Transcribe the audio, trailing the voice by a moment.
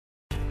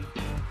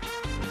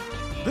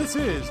This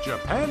is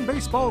Japan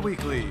Baseball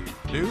Weekly.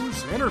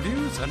 News,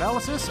 interviews,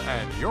 analysis,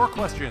 and your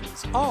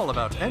questions, all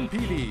about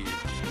NPB.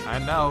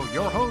 And now,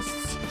 your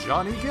hosts,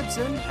 Johnny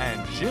Gibson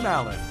and Jim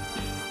Allen.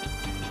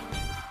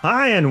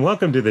 Hi, and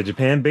welcome to the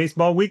Japan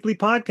Baseball Weekly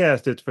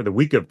podcast. It's for the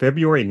week of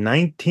February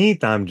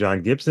 19th. I'm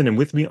John Gibson, and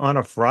with me on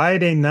a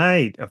Friday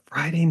night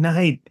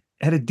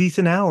at a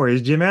decent hour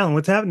is Jim Allen.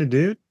 What's happening,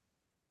 dude?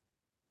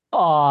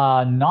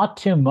 Not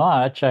too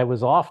much. I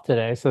was off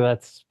today, so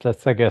that's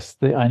I guess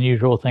the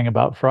unusual thing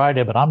about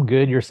Friday, but I'm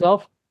good.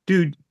 Yourself?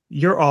 Dude,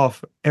 you're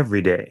off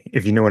every day,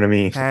 if you know what I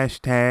mean.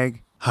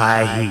 Hashtag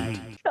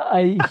HighHeat.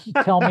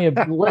 Tell me,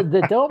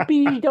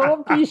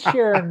 don't be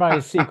sharing my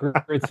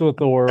secrets with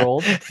the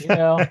world. You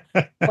know,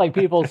 like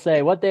people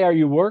say, "What day are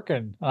you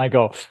working?" And I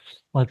go,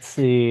 "Let's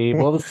see.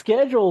 Well, the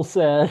schedule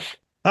says."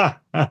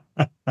 The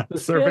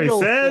Survey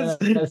says.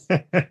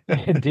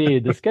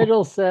 Indeed, the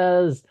schedule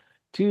says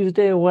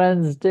Tuesday,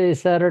 Wednesday,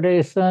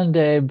 Saturday,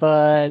 Sunday,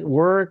 but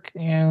work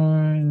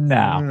and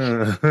now.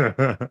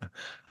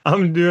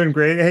 I'm doing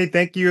great. Hey,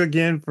 thank you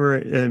again for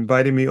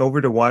inviting me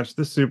over to watch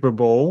the Super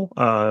Bowl.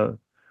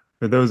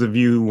 For those of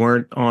you who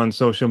weren't on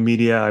social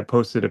media, I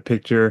posted a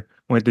picture,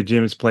 went to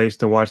Jim's place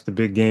to watch the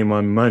big game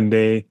on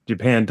Monday,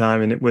 Japan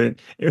time, and it was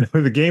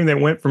a game that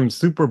went from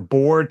super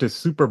bored to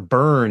super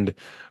burned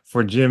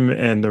for Jim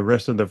and the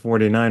rest of the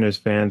 49ers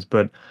fans.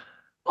 But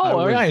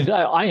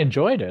I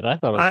enjoyed it. I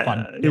thought it was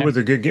fun. It was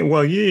a good game.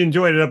 Well, you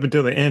enjoyed it up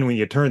until the end when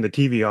you turned the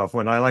TV off.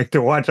 When I like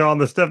to watch all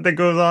the stuff that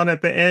goes on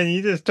at the end,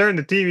 you just turn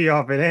the TV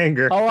off in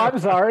anger. Oh, I'm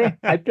sorry.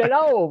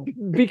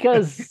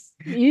 Because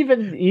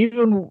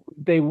even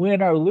they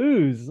win or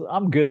lose,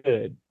 I'm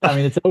good. I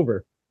mean, it's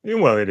over.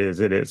 Well, it is.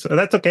 So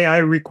that's okay. I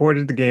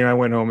recorded the game. I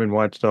went home and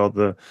watched all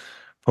the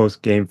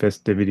post-game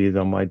festivities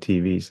on my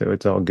TV, so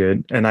it's all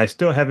good. And I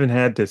still haven't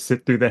had to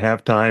sit through the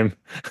halftime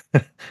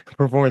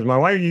performance. My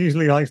wife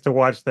usually likes to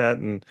watch that,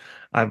 and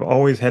I've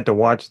always had to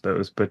watch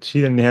those, but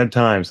she didn't have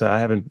time, so I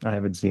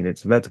haven't seen it.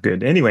 So that's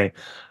good. Anyway,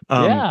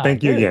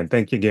 thank you again.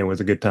 Thank you again. It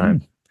was a good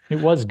time. It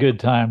was a good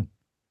time.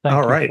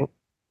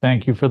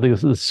 Thank you for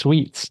the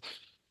sweets.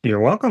 You're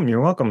welcome.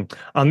 You're welcome.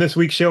 On this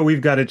week's show,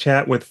 we've got a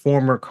chat with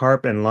former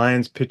Carp and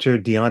Lions pitcher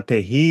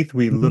Deunte Heath.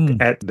 We look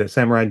at the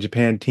Samurai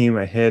Japan team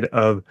ahead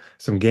of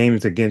some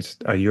games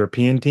against a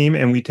European team,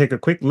 and we take a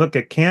quick look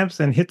at camps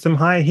and hit some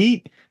high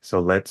heat. So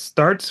let's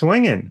start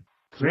swinging.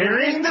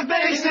 Clearing the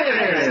bases!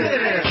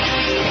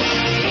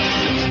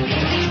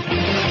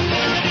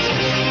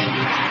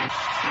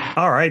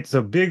 All right,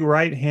 so big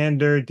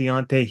right-hander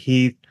Deunte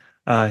Heath.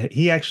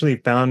 He actually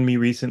found me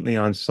recently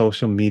on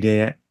social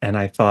media, and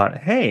I thought,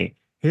 hey,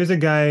 here's a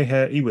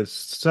guy, he was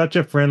such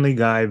a friendly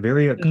guy,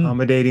 very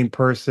accommodating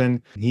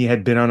person. He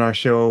had been on our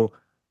show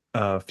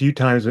a few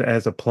times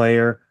as a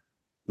player.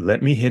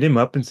 Let me hit him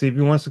up and see if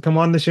he wants to come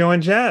on the show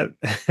and chat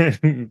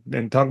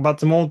and talk about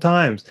some old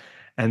times.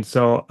 And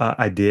so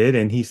I did,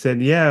 and he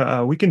said,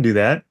 yeah, we can do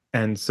that.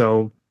 And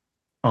so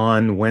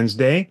on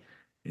Wednesday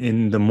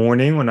in the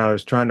morning when I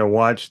was trying to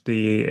watch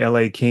the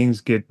LA Kings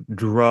get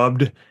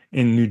drubbed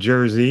in New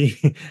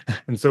Jersey.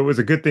 And so it was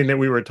a good thing that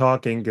we were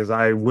talking because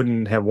I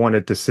wouldn't have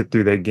wanted to sit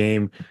through that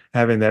game,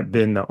 having that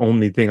been the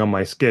only thing on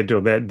my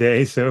schedule that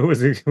day. So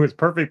it was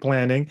perfect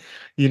planning.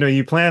 You know,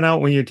 you plan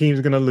out when your team's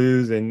going to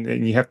lose and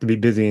you have to be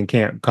busy and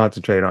can't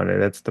concentrate on it.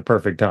 That's the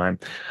perfect time.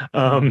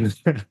 But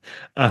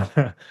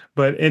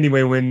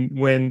anyway,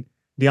 when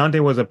Deunte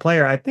was a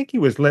player, I think he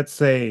was, let's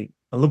say,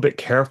 a little bit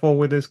careful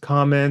with his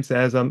comments,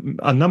 as a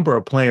number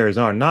of players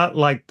are. Not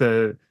like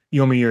the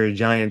Yomiuri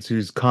Giants,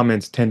 whose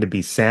comments tend to be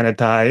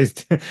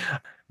sanitized,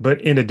 but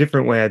in a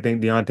different way. I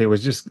think Deunte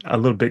was just a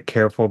little bit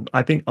careful.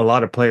 I think a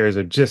lot of players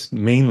are just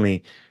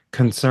mainly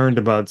concerned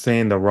about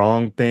saying the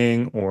wrong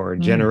thing or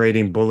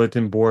generating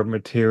bulletin board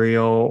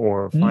material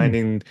or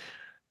finding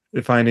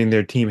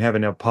their team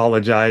having to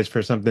apologize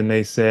for something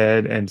they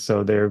said. And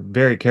so they're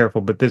very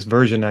careful. But this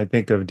version, I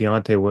think, of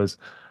Deunte was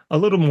a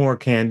little more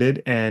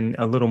candid and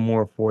a little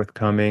more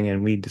forthcoming.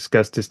 And we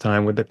discussed his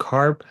time with the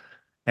Carp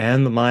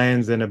and the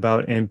Lions and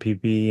about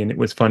NPB, and it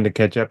was fun to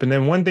catch up. And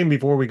then one thing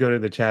before we go to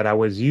the chat, I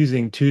was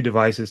using two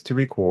devices to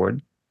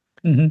record,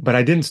 but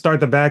I didn't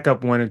start the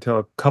backup one until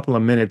a couple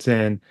of minutes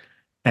in,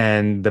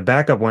 and the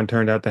backup one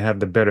turned out to have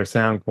the better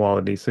sound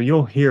quality. So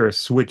you'll hear a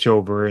switch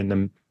over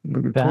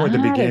toward the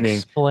beginning.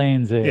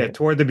 Explains it. Yeah,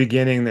 toward the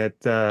beginning that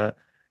the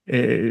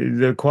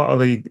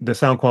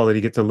sound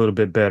quality gets a little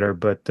bit better.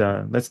 But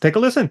let's take a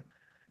listen.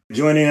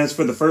 Joining us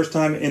for the first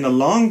time in a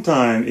long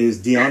time is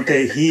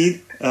Deunte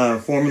Heath,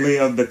 formerly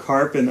of the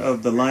Carp and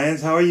of the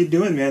Lions. How are you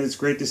doing, man? It's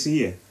great to see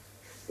you.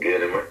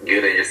 Good and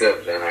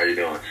yourself, John. How are you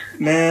doing?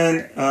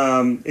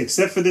 Man,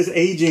 except for this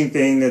aging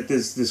thing, that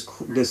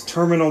this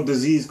terminal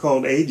disease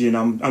called aging,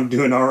 I'm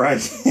doing all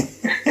right.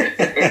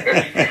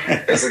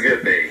 That's a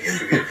good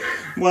thing.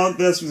 Well,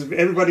 that's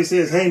everybody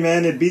says. Hey,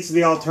 man, it beats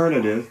the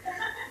alternative.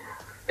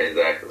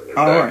 Exactly.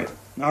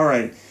 All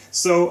right.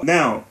 So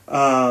now,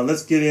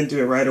 let's get into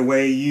it right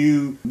away.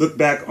 You look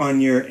back on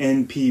your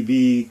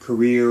NPB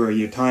career or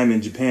your time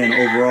in Japan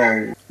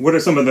overall. What are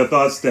some of the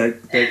thoughts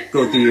that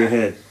go through your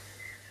head?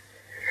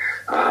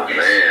 Oh,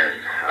 man.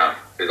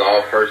 It's all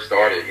all first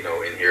started,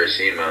 in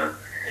Hiroshima,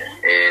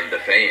 and the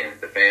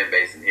fan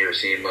base in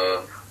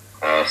Hiroshima,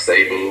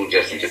 Cebu,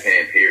 just in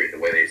Japan, period, the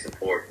way they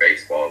support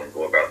baseball and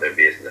go about their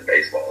business in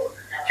baseball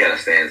kind of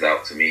stands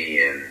out to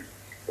me, and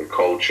the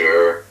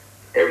culture,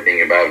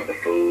 everything about it, the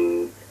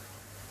food,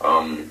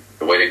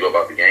 the way they go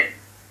about the game,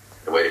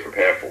 the way they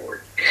prepare for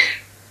it.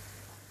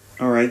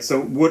 All right,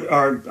 so what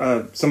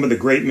are some of the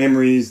great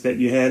memories that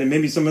you had, and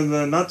maybe some of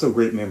the not so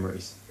great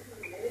memories?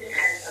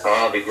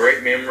 The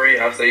great memory,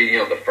 I'll say,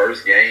 the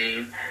first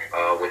game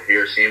with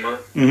Hiroshima.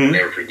 I'll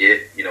never forget,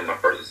 my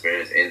first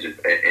experience in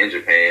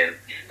Japan,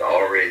 the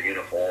all-red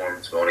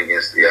uniforms going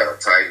against the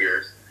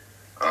Tigers,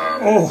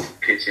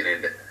 pitching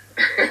in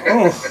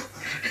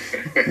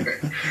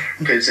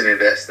pitching in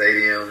that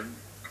stadium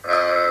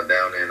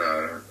down in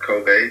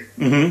Kobe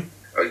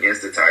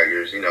against the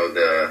Tigers.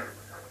 The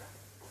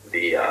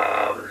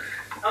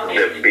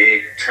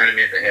big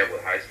tournament they have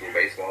with high school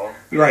baseball.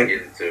 Right.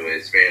 Getting to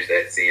experience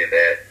that, seeing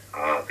that,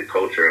 the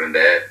culture and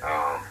that.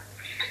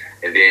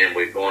 And then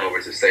we're going over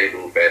to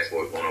Cebu, fast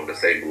forward, going over to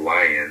Cebu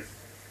Lions,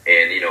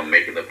 and,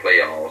 making the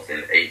playoffs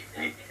in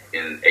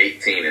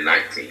 18 and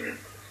 19.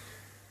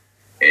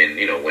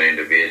 And, winning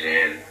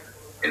division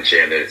and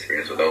sharing that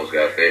experience with those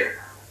guys there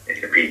and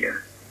competing.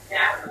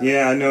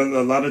 Yeah, I know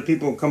a lot of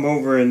people come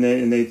over and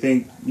they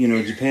think,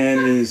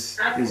 Japan is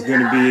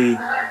going to be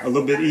a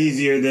little bit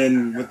easier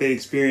than what they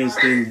experienced,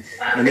 and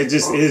it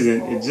just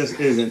isn't. It just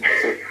isn't.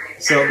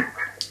 So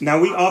now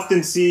we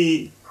often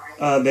see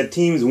that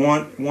teams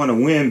want to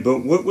win, but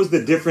what was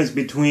the difference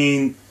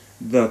between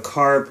the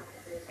Carp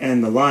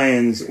and the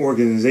Lions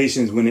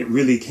organizations when it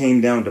really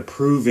came down to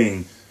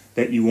proving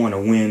that you want to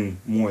win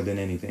more than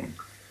anything?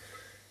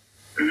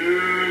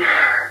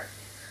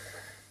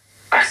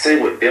 I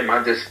say with them,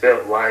 I just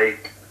felt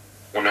like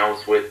when I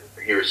was with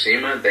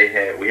Hiroshima,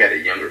 we had a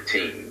younger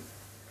team.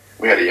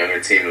 We had a younger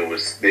team who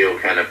was still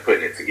kind of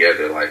putting it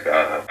together. Like,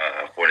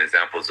 for an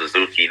example,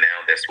 Suzuki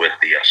now that's with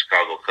the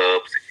Chicago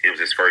Cubs. It was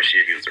his first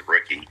year. He was a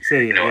rookie,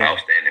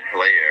 outstanding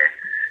player.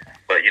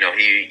 But,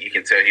 you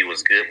can tell he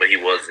was good, but he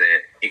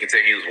wasn't. You can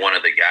tell he was one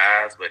of the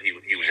guys, but he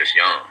was just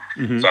young.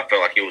 So I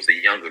felt like it was a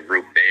younger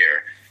group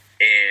there.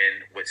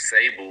 And with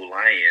Cebu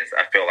Lions,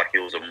 I felt like it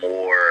was a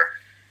more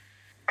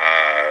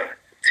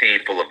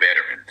team full of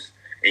veterans.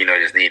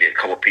 Just needed a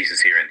couple pieces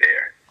here and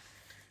there.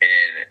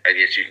 And I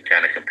guess you can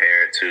kind of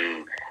compare it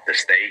to the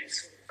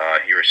States.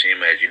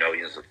 Hiroshima, as you know,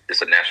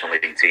 it's a National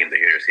League team, the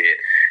hitters hit.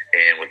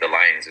 And with the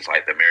Lions, it's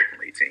like the American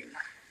League team,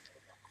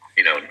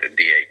 the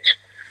DH.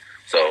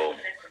 So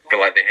I feel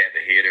like they had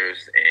the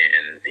hitters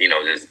and,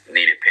 just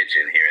needed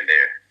pitching here and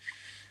there.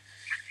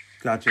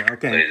 Gotcha,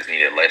 okay. So they just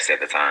needed less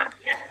at the time.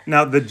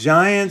 Now, the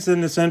Giants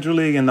in the Central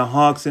League and the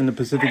Hawks in the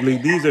Pacific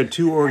League, these are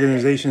two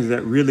organizations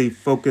that really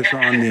focus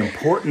on the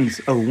importance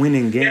of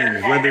winning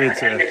games, whether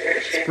it's a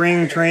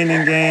spring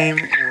training game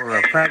or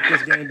a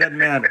practice game, it doesn't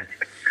matter.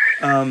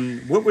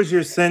 What was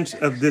your sense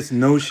of this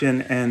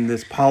notion and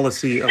this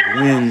policy of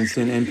wins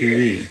in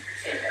NPB?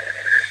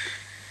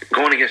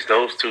 Going against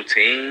those two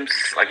teams,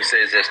 like you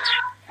said, is just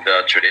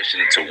the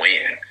tradition to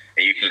win.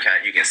 And you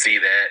can see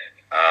that.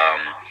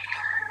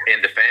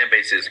 And the fan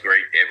base is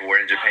great everywhere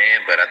in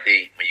Japan, but I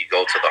think when you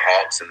go to the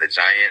Hawks and the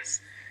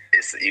Giants,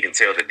 you can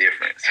tell the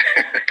difference.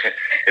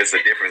 It's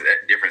a different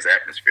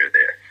atmosphere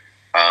there.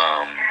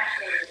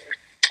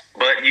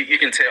 But you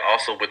can tell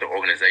also with the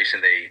organization,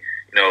 they,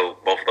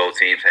 both of those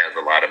teams has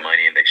a lot of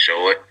money and they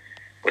show it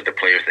with the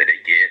players that they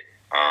get.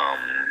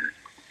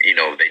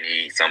 They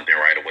need something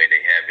right away. They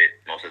have it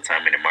most of the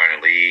time in the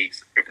minor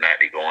leagues. If not,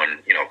 they're going,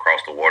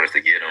 across the waters to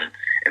get them,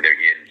 and they're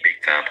getting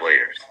big-time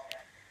players.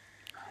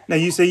 Now,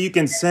 you say you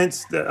can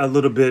sense a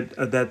little bit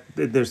that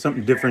there's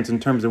something different in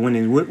terms of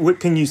winning. What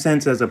can you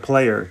sense as a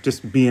player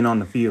just being on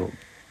the field?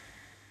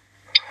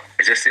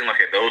 It just seemed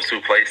like at those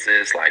two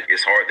places, like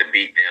it's hard to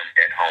beat them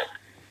at home,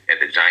 at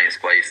the Giants'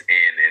 place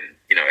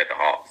and at the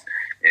Hawks.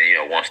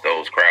 And, once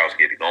those crowds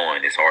get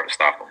going, it's hard to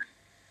stop them.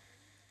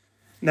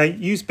 Now,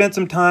 you spent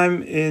some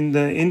time in the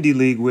Indie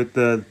League with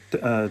the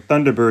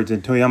Thunderbirds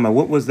in Toyama.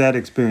 What was that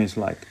experience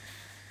like?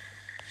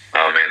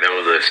 Oh, man, that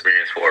was an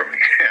experience for me.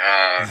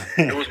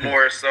 It was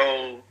more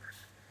so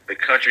the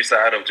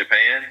countryside of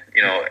Japan,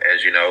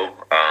 as you know,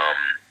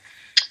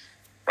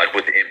 like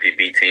with the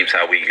MPB teams,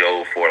 how we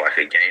go for like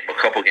a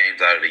couple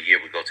games out of the year,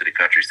 we go to the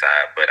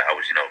countryside, but I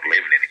was,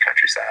 living in the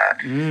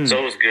countryside. So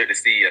it was good to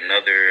see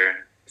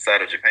another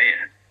side of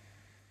Japan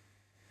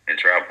and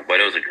travel, but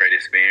it was a great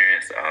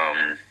experience.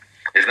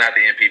 It's not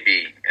the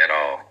MPB at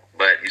all,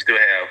 but you still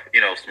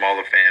have,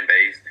 smaller fan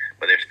base,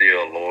 but they're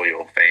still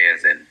loyal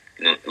fans and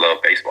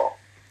love baseball.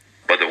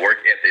 But the work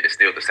ethic is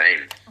still the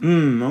same.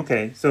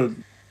 Okay. So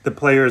the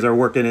players are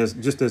working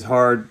just as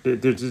hard.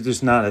 They're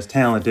just not as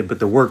talented, but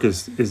the work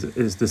is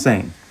the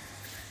same.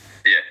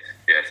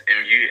 Yes.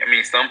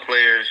 And some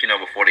players,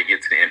 before they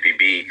get to the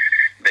MPB,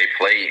 they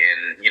play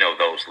in,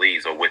 those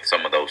leagues or with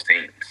some of those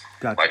teams.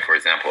 Gotcha. Like, for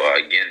example,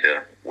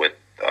 Genda with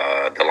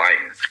the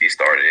Lions. He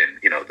started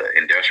in, the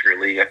Industrial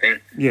League, I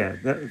think. Yeah,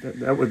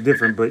 that was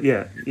different, but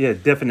yeah,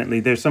 definitely.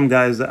 There's some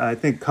guys, I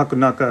think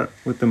Kakunaka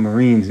with the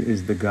Marines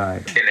is the guy.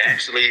 And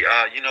actually,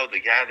 the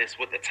guy that's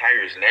with the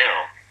Tigers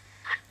now,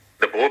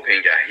 the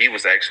bullpen guy, he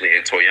was actually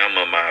in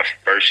Toyama my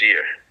first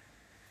year.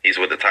 He's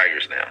with the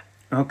Tigers now.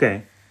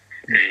 Okay.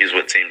 He's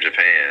with Team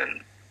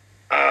Japan.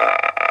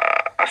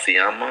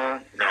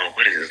 Asiyama? No,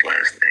 what is his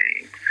last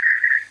name?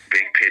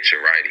 Big pitcher,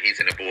 right? He's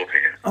in the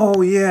bullpen.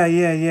 Oh, yeah.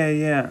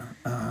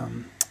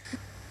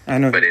 I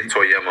know. But in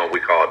Toyama, we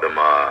called him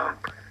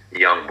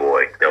Young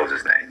Boy. That was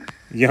his name.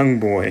 Young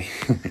Boy.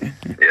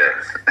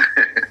 Yes.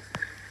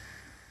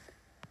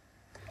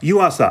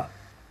 Yuasa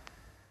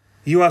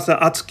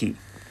Atsuki.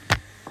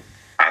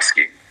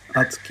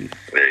 Atsuki.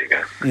 There you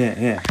go.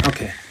 Yeah.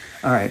 Okay.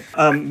 All right.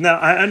 Now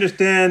I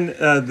understand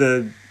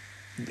the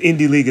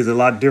Indie League is a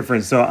lot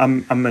different, so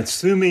I'm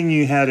assuming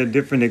you had a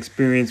different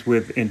experience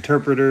with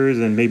interpreters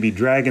and maybe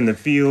dragging the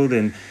field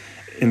and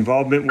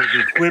involvement with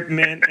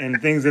equipment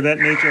and things of that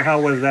nature.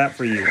 How was that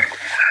for you?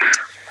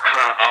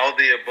 All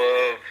the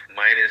above,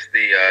 minus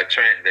the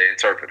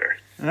interpreter.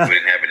 We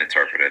didn't have an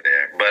interpreter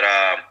there, but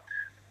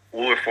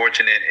we were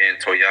fortunate in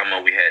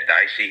Toyama. We had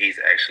Daishi. He's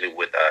actually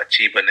with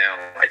Chiba now,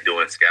 like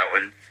doing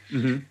scouting,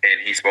 and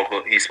he spoke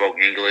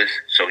English,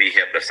 so he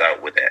helped us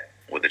out with that,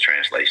 with the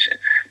translation.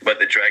 But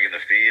the dragging the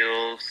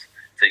fields,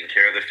 taking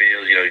care of the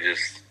fields,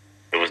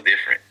 it was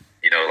different.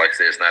 Like I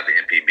said, it's not the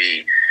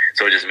MPB,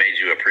 so it just made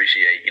you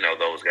appreciate,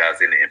 those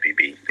guys in the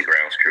MPB, the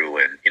grounds crew,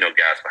 and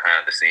guys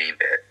behind the scene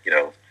that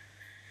you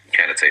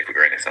kind of take for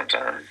granted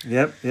sometimes.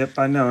 Yep,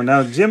 I know.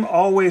 Now, Jim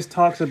always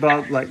talks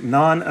about like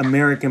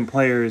non-American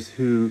players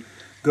who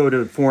go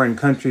to foreign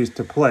countries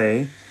to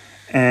play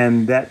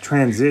and that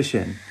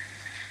transition.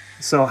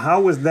 So how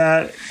was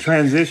that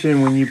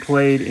transition when you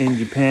played in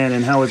Japan,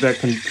 and how was that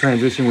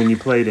transition when you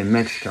played in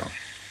Mexico?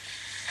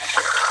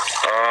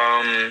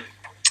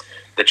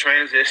 The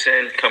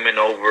transition coming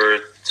over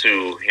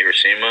to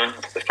Hiroshima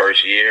the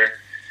first year,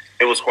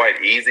 it was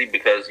quite easy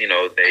because,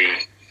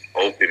 they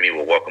opened me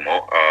with welcome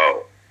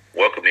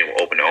me with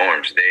open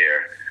arms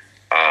there.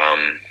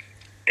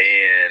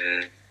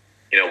 And,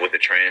 with the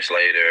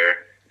translator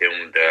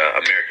and the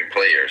American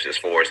players, as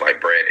far as like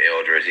Brad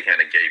Eldridge, he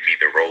kind of gave me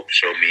the rope,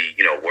 showed me,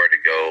 where to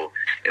go.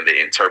 And the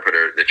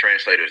interpreter, the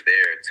translators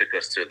there took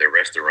us to the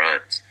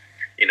restaurants,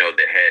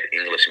 that had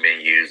English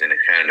menus and the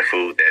kind of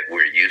food that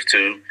we're used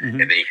to. And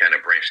then you kind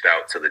of branched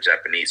out to the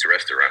Japanese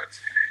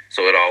restaurants.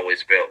 So it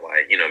always felt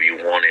like, if you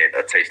wanted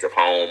a taste of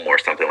home or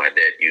something like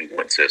that, you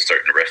went to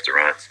certain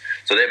restaurants.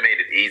 So that made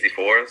it easy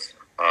for us.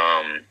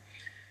 And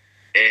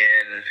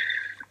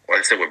like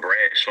I said, with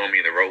Brad showing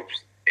me the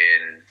ropes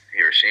in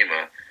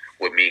Hiroshima,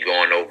 with me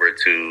going over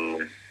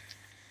to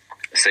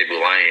Cebu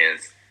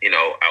Lions,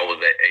 I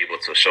was able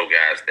to show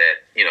guys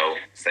that,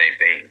 same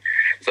thing.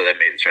 So that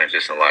made the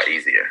transition a lot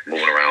easier,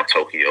 moving around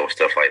Tokyo and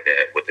stuff like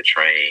that with the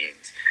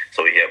trains.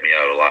 So he helped me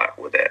out a lot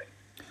with that.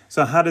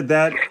 So how did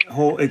that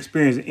whole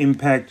experience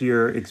impact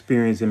your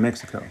experience in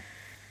Mexico?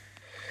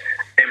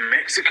 In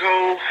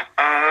Mexico,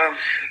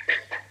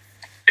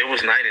 it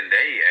was night and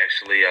day,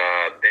 actually.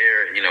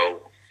 There,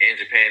 in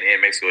Japan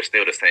and Mexico, it's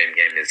still the same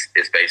game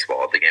as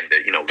baseball, the game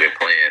that, we're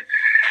playing.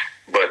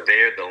 But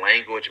there, the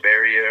language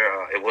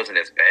barrier, it wasn't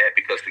as bad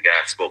because the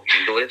guys spoke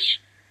English.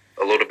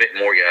 A little bit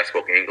more guys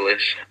spoke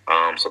English,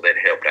 so that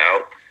helped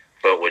out.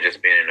 But with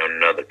just being in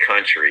another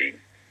country,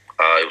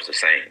 it was the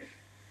same.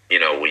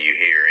 When you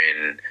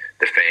hear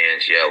the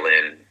fans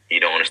yelling, you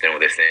don't understand what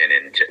they're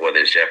saying, whether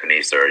it's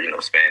Japanese or,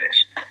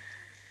 Spanish.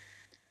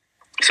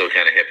 So it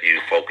kind of helped you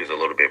focus a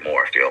little bit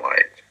more, I feel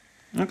like.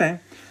 Okay.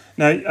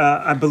 Now,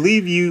 I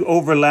believe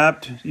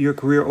your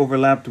career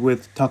overlapped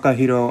with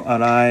Takahiro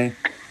Arai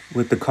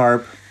with the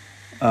Carp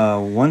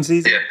one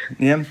season?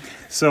 Yeah.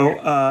 So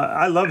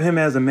I love him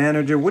as a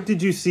manager. What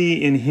did you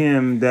see in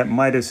him that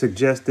might have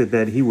suggested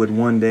that he would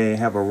one day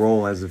have a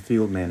role as a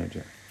field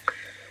manager?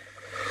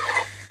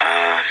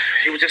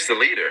 He was just a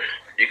leader.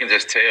 You can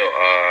just tell.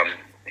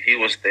 He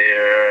was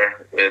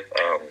there with,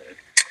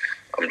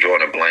 I'm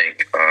drawing a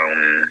blank.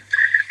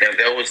 Now,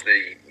 that was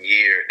the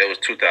year, that was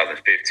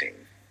 2015.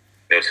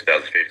 That was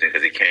 2015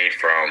 because he came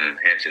from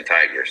Hanshin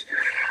Tigers.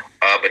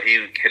 But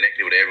he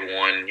connected with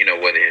everyone,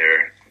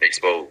 whether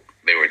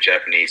they were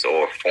Japanese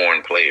or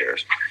foreign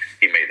players.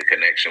 He made the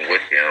connection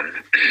with them,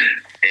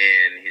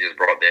 and he just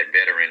brought that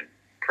veteran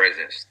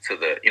presence to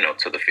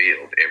the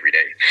field every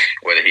day,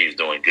 whether he was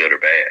doing good or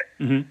bad.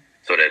 Mm-hmm.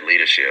 So that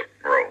leadership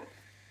role.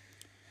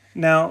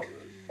 Now,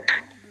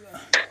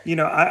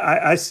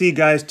 I see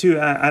guys too,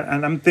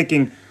 and I'm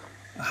thinking,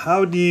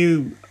 how do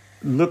you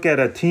look at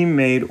a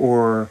teammate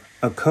or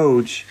a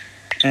coach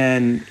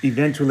and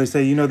eventually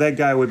say, that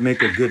guy would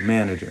make a good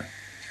manager?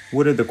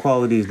 What are the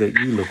qualities that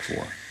you look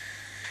for?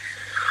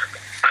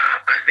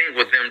 I think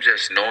with them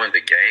just knowing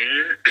the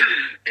game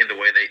and the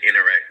way they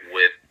interact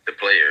with the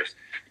players.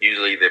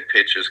 Usually the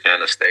pitchers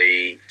kind of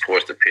stay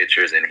towards the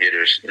pitchers and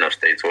hitters,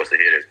 stay towards the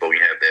hitters. But we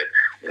have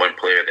that one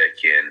player that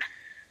can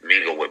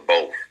mingle with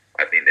both.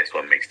 I think that's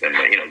what makes them,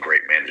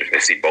 great managers. They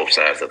see both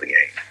sides of the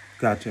game.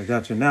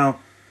 Gotcha. Now,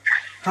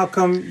 how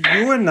come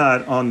you are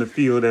not on the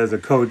field as a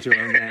coach or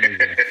a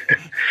manager?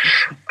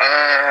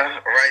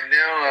 Right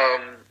now,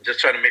 just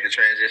trying to make the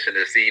transition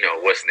to see,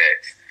 what's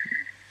next.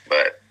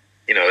 But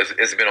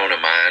it's been on the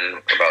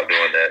mind about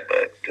doing that,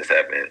 but just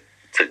haven't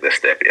took that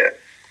step yet.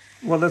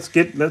 Well, let's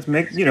get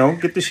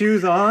the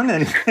shoes on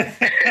and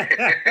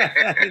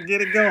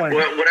get it going.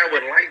 Well, what I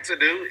would like to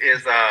do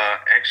is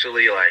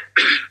actually like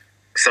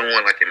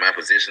someone like in my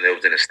position that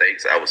was in the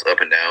States. I was up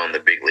and down the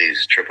big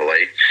leagues,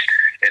 AAA,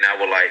 and I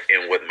would like,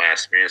 and with my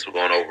experience with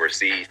going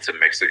overseas to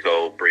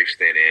Mexico,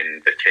 Brixton,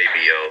 and the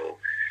KBO,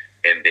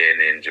 and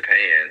then in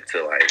Japan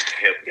to like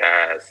help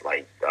guys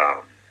like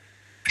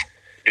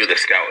do the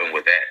scouting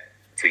with that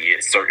to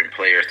get certain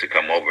players to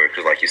come over,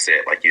 because like you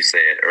said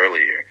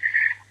earlier,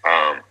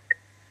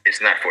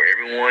 it's not for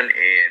everyone,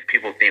 and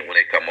people think when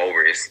they come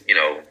over it's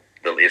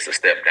it's a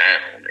step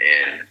down,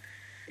 and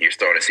you're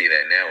starting to see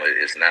that now.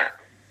 It's not.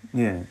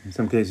 Yeah, in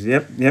some cases.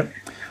 Yep.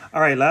 All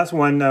right, last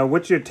one.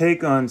 What's your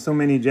take on so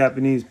many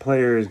Japanese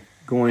players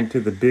going to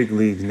the big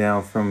leagues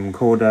now, from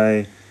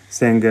Kodai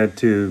Senga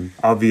to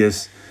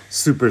obvious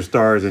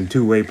superstars and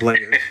two-way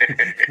players?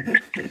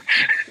 Man,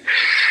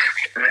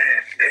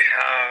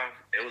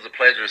 it was a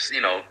pleasure,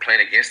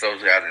 playing against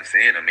those guys and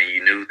seeing them. I mean,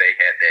 you knew they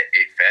had that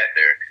it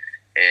factor,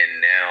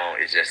 and now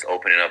it's just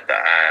opening up the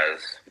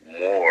eyes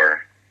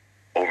more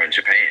over in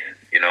Japan,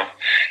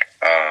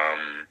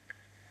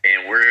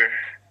 and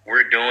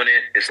we're doing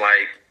it. It's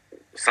like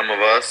some of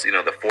us, the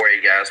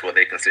 4A guys, what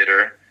they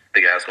consider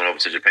the guys going over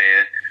to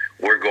Japan,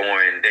 we're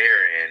going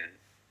there, and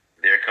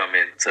they're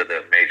coming to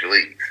the major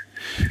leagues.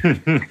 But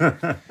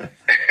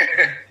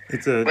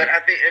I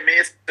think,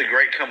 it's a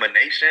great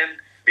combination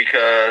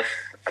because,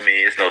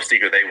 it's no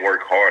secret they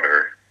work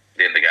harder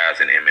than the guys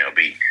in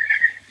MLB.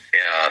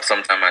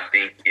 Sometimes I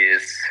think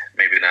is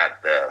maybe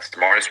not the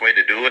smartest way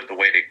to do it. The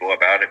way they go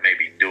about it,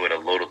 maybe do it a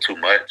little too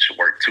much,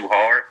 work too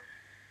hard.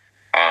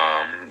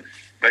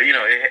 But it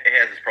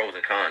has its pros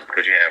and cons,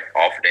 because you have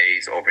off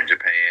days over in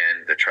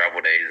Japan. The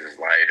travel days is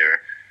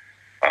lighter.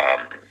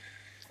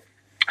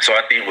 So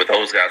I think with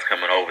those guys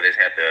coming over, they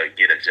have to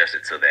get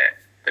adjusted to that.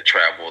 The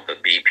travel, the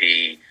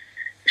BP,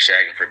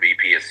 shagging for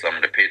BP is some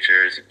of the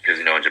pitchers, because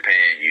in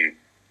Japan you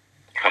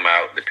come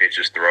out, the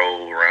pitchers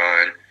throw,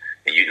 run,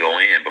 and you go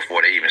in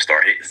before they even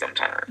start hitting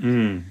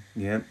sometimes.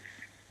 Yep.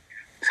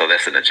 So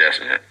that's an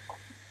adjustment.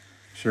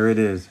 Sure it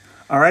is.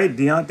 All right,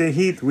 Deunte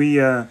Heath, we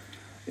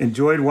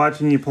enjoyed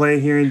watching you play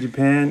here in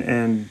Japan,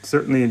 and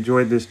certainly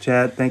enjoyed this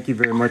chat. Thank you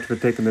very much for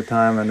taking the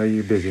time. I know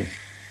you're busy.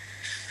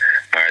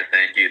 All right,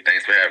 thank you.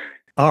 Thanks for having me.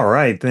 All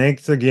right,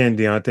 thanks again,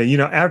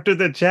 Deunte. After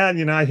the chat,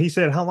 he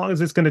said, how long is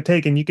this going to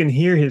take? And you can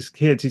hear his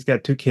kids. He's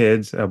got two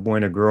kids, a boy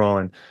and a girl,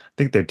 and I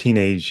think they're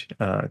teenage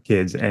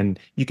kids. And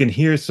you can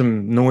hear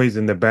some noise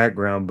in the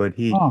background, but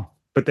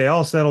they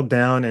all settled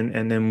down,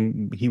 and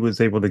then he was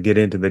able to get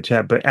into the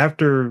chat. But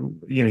after,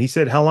 he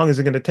said, how long is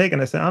it going to take?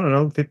 And I said, I don't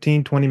know,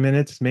 15, 20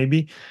 minutes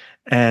maybe.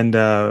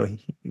 And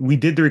we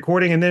did the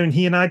recording, and then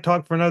he and I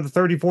talked for another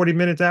 30, 40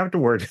 minutes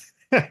afterward.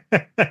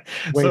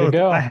 Way to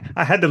go.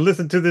 I had to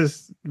listen to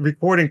this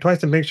recording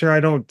twice to make sure I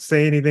don't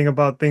say anything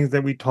about things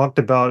that we talked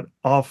about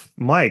off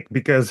mic,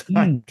 because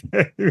I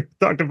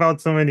talked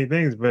about so many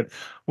things. But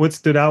what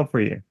stood out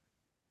for you?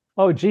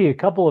 Oh, gee, a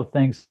couple of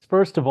things.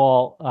 First of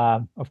all,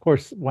 of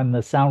course, when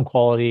the sound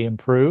quality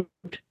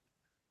improved,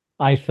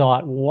 I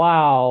thought,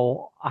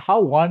 wow, how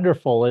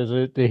wonderful is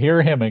it to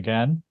hear him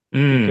again?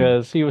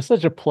 Because he was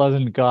such a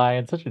pleasant guy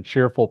and such a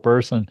cheerful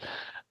person.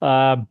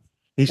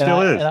 He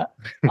still is.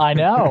 I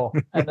know.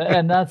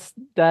 and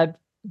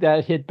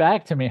that hit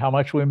back to me how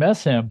much we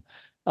miss him.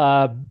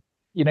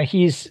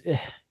 He's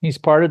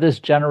part of this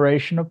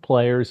generation of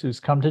players who's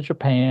come to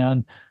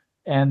Japan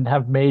and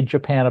have made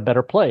Japan a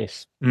better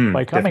place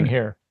by coming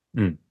here.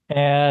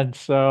 And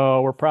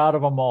so we're proud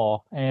of them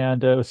all.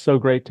 And it was so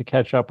great to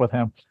catch up with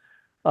him.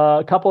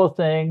 A couple of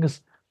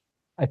things.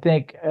 I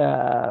think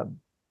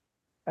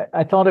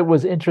I thought it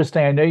was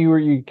interesting. I know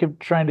you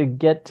kept trying to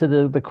get to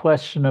the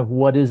question of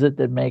what is it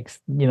that makes,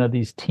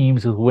 these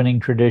teams with winning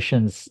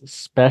traditions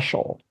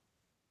special.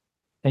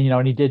 And,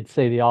 and he did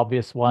say the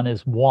obvious one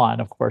is one.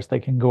 Of course, they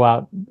can go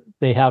out.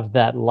 They have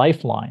that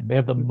lifeline. They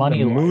have the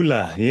money. The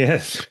moolah,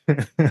 yes.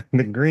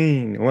 The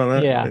green. Well,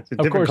 it's a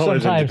different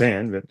colors in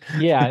Japan. But.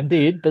 Yeah,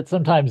 indeed. But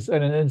sometimes,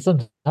 and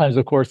sometimes,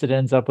 of course, it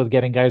ends up with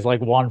getting guys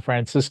like Juan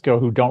Francisco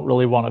who don't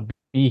really want to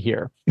be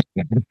here.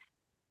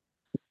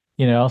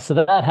 So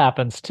that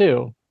happens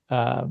too.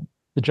 The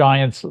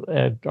Giants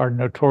are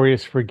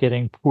notorious for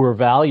getting poor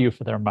value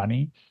for their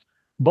money,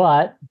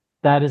 but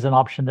that is an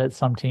option that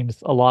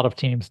a lot of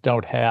teams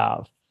don't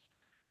have.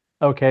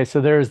 Okay, so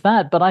there's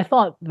that. But I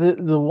thought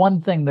the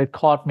one thing that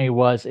caught me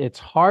was it's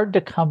hard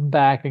to come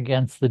back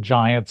against the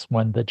Giants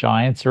when the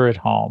Giants are at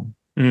home.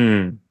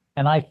 And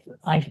I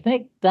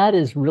think that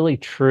is really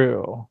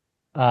true.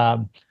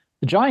 The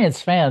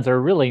Giants fans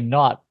are really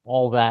not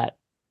all that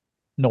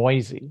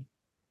noisy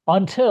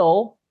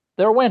until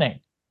they're winning.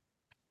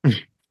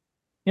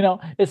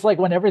 It's like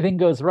when everything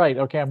goes right.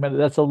 Okay,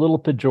 that's a little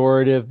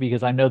pejorative,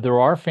 because I know there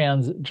are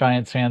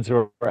Giants fans who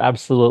are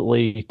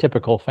absolutely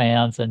typical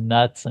fans and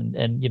nuts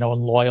and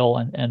loyal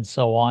and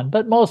so on.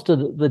 But most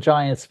of the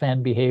Giants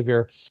fan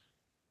behavior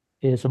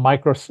is a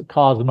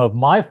microcosm of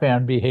my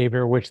fan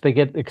behavior, which they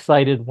get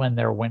excited when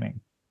they're winning.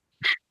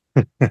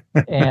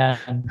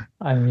 And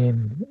I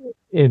mean,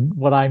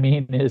 what I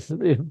mean is,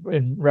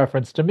 in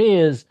reference to me,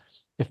 is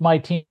if my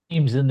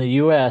teams in the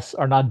U.S.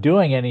 are not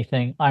doing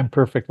anything, I'm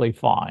perfectly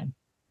fine.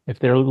 If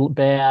they're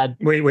bad,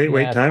 Wait,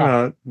 yeah, time tough.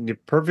 out. You're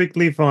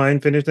perfectly fine.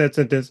 Finish that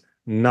sentence.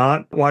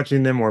 Not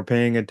watching them or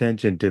paying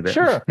attention to them.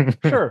 Sure,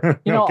 sure.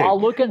 Okay.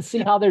 I'll look and see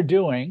how they're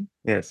doing,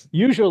 Yes.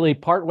 usually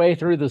partway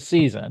through the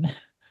season,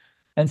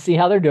 and see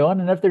how they're doing.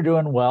 And if they're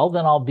doing well,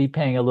 then I'll be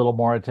paying a little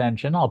more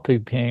attention. I'll be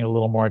paying a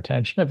little more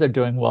attention. If they're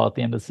doing well at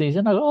the end of the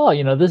season, I go,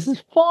 oh, this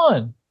is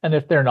fun. And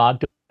if they're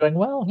not doing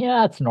well,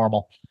 yeah, it's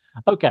normal.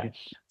 Okay.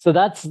 So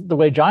that's the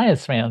way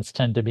Giants fans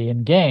tend to be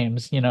in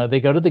games. They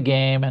go to the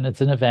game and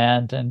it's an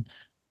event and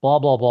blah,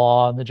 blah,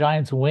 blah. And the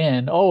Giants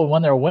win. Oh,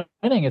 when they're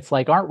winning, it's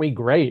like, aren't we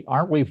great?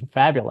 Aren't we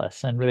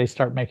fabulous? And they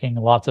start making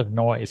lots of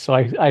noise. So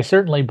I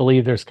certainly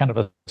believe there's kind of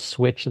a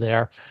switch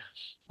there.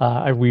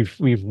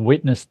 We've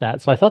witnessed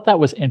that. So I thought that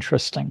was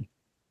interesting.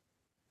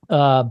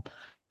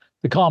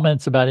 The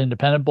comments about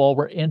independent ball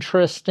were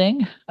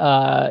interesting.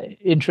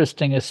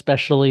 Interesting,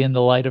 especially in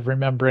the light of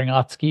remembering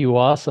Atsuki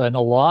Uwasa,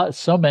 and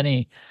so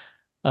many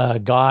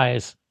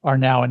guys are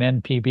now in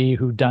NPB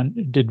who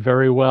did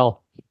very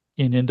well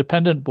in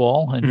independent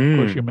ball. And of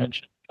course, you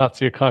mentioned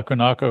Tatsuya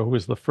Kakunaka, who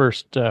was the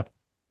first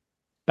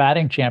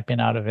batting champion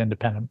out of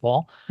independent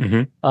ball.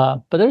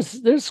 But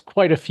there's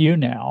quite a few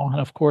now, and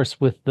of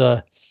course, with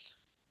the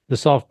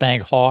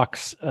SoftBank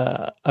Hawks'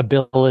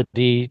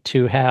 ability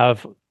to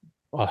have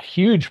a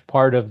huge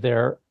part of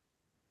their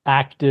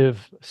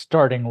active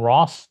starting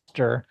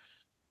roster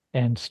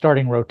and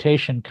starting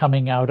rotation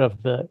coming out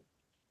of the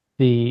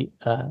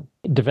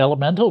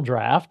developmental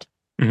draft.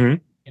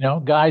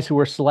 Guys who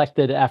were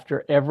selected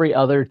after every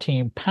other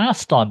team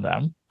passed on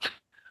them.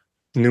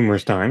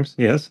 Numerous times,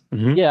 yes.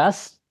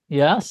 Yes.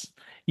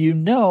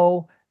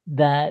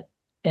 That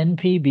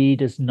NPB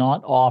does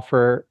not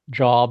offer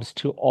jobs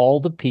to all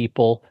the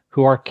people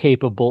who are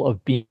capable of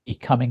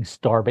becoming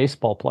star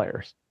baseball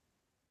players.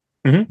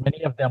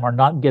 Many of them are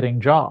not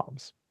getting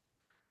jobs.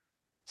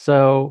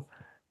 So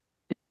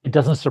it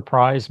doesn't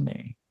surprise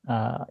me,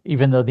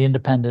 even though the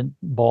independent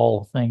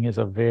ball thing is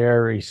a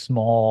very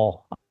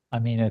small,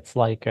 it's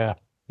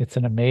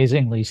an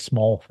amazingly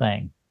small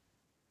thing,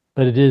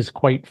 but it is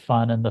quite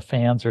fun, and the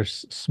fans are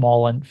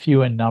small and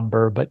few in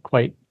number, but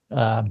quite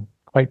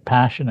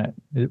passionate.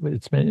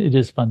 It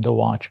is fun to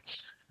watch.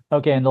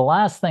 Okay, and the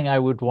last thing I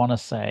would want to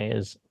say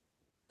is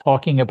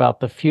talking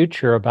about the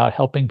future, about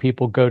helping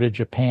people go to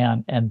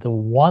Japan, and the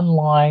one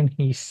line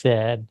he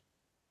said,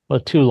 well,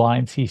 two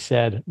lines he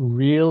said,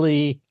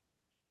 really,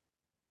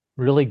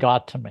 really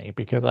got to me,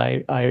 because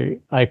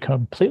I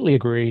completely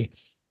agree.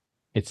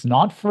 It's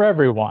not for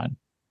everyone.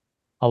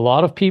 A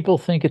lot of people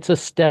think it's a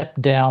step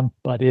down,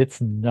 but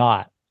it's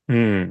not.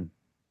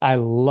 I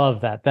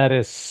love that. That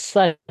is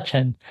such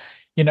an,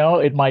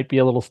 it might be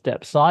a little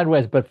step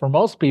sideways, but for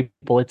most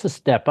people, it's a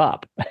step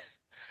up.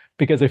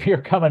 Because if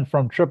you're coming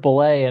from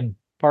AAA and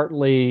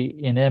partly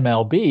in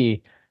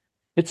MLB,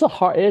 it's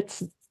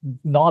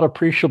not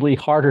appreciably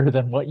harder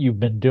than what you've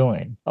been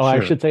doing. Oh, sure.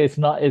 I should say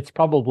it's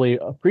probably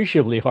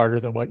appreciably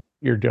harder than what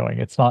you're doing.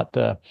 It's not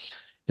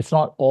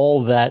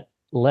all that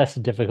less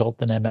difficult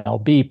than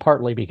MLB,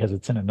 partly because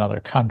it's in another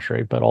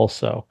country, but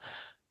also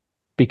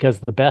because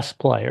the best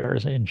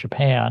players in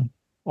Japan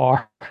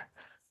are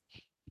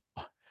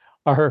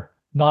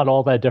not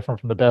all that different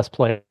from the best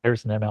players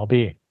in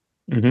MLB.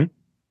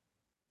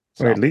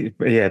 So. Or at least,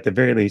 at the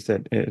very least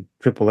at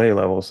AAA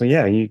level. So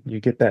yeah, you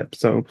get that.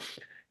 So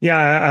yeah,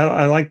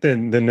 I like the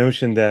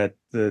notion that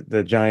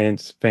the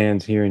Giants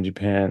fans here in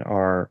Japan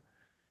are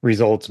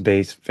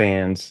results-based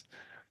fans,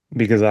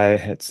 because I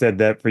had said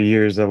that for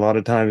years. A lot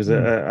of times,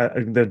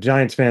 the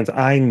Giants fans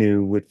I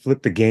knew would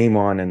flip the game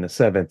on in the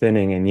 7th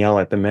inning and yell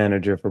at the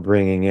manager for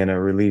bringing in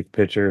a relief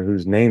pitcher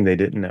whose name they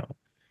didn't know.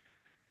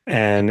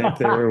 And if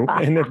they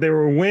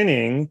were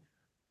winning,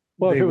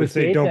 they would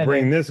say, "Don't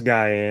bring this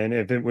guy in."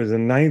 If it was a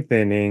 9th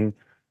inning,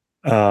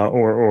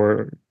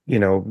 or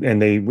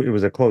and it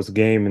was a close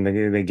game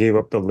and they gave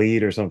up the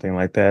lead or something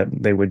like that,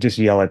 they would just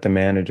yell at the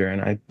manager.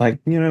 And I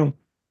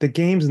the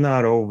game's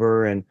not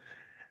over. And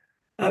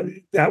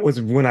that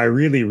was when I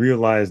really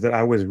realized that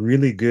I was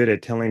really good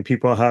at telling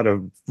people how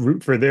to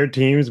root for their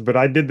teams, but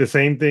I did the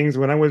same things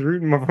when I was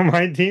rooting for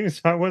my team,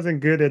 so I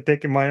wasn't good at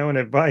taking my own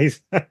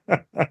advice.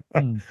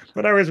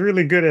 But I was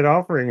really good at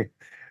offering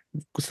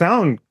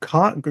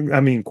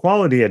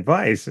quality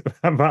advice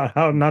about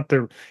how not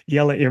to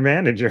yell at your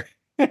manager.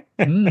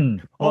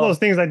 All those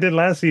things I did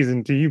last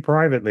season to you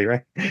privately,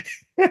 right?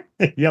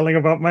 Yelling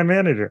about my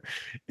manager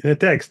in a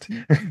text.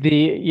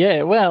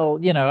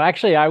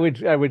 Actually, I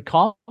would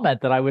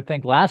comment that I would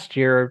think last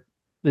year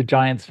the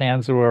Giants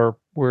fans were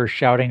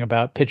shouting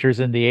about pitchers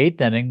in the 8th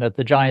inning that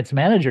the Giants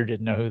manager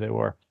didn't know who they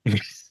were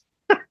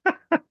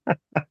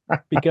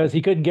because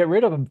he couldn't get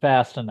rid of them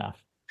fast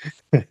enough.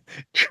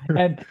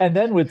 and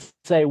then would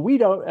say, we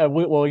don't.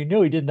 He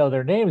knew he didn't know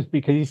their names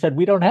because he said,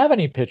 we don't have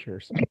any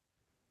pitchers.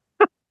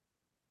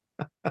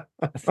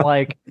 It's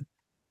like,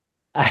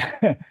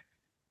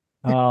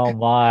 oh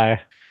my.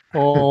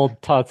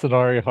 Old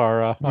Tatsunori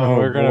Hara. Oh, Oh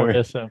we're gonna boy.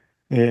 miss him.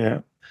 Yeah.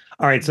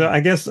 All right. So I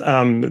guess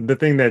the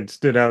thing that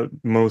stood out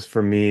most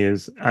for me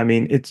is, I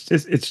mean, it's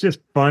just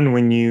fun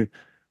when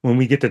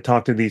we get to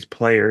talk to these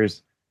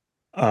players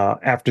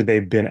after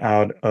they've been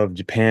out of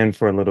Japan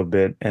for a little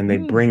bit and they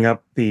Mm, bring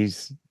up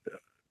these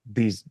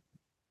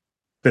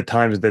the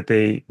times that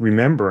they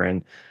remember.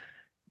 And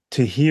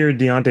to hear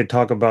Deontay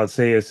talk about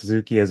Seiya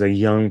Suzuki as a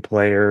young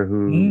player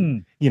who,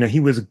 mm, he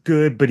was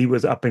good, but he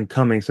was up and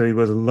coming, so he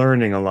was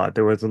learning a lot.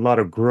 There was a lot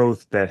of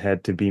growth that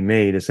had to be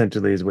made,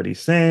 essentially, is what he's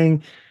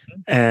saying.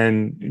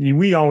 And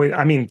we always,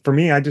 I mean, for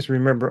me, I just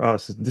remember, oh,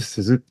 this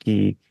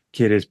Suzuki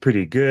kid is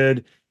pretty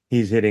good.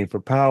 He's hitting for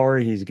power.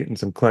 He's getting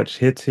some clutch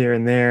hits here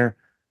and there.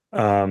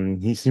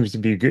 He seems to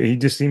be good. He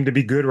just seemed to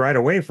be good right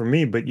away for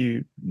me. But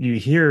you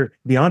hear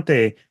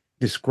Deontay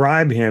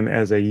describe him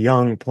as a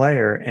young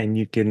player,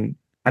 and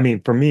I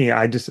mean, for me,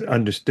 I just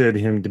understood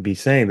him to be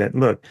saying that,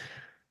 look,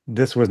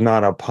 this was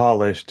not a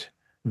polished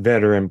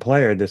veteran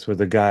player. This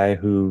was a guy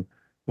who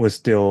was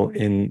still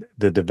in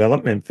the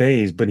development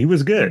phase, but he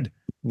was good,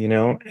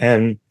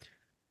 and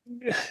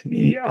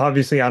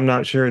obviously I'm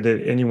not sure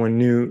that anyone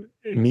knew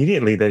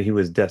immediately that he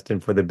was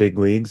destined for the big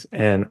leagues.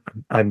 And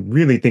I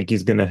really think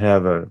he's going to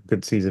have a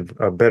good season,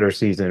 a better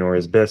season, or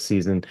his best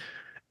season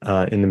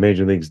in the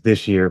major leagues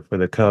this year for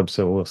the Cubs.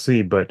 So we'll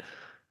see. But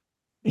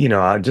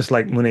just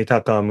like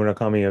Munetaka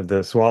Murakami of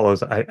the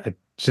Swallows, I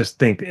just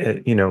think,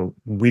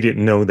 we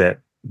didn't know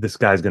that this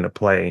guy's going to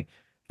play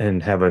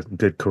and have a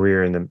good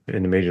career in the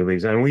major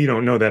leagues. And we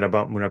don't know that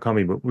about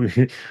Murakami, but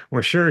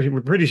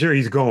we're pretty sure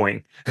he's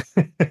going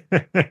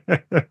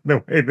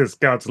the way the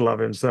scouts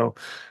love him. So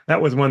that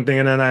was one thing.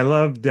 And then I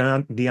love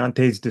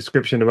Deontay's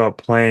description about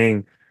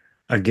playing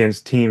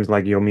against teams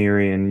like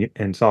Yomiuri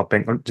and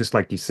SoftBank, just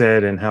like you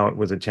said, and how it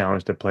was a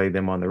challenge to play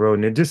them on the road.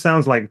 And it just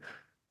sounds like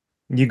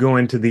you go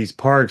into these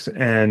parks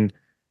and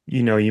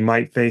you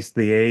might face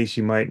the ace,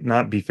 you might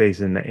not be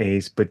facing the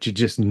ace, but you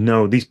just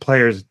know these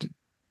players,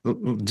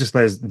 just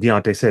as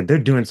Deontay said, they're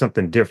doing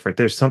something different.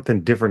 There's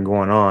something different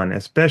going on,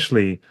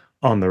 especially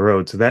on the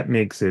road. So that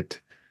makes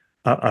it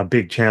a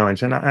big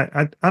challenge. And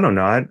I don't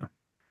know.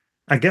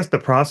 I guess the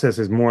process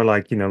is more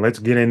like, let's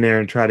get in there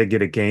and try to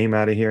get a game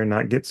out of here and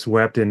not get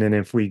swept. And then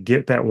if we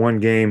get that one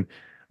game,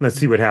 let's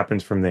see what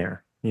happens from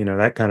there.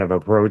 That kind of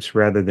approach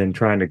rather than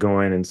trying to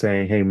go in and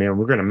saying, hey, man,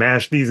 we're going to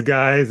mash these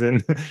guys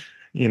and,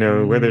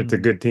 whether it's a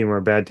mm. good team or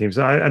a bad team.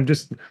 So I'm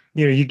just,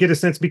 you get a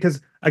sense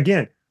because,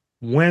 again,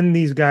 when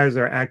these guys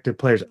are active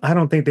players, I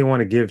don't think they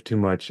want to give too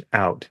much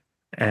out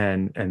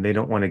and they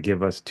don't want to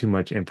give us too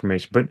much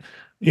information. But,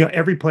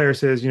 every player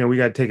says, we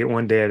got to take it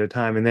one day at a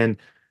time. And then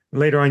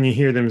later on you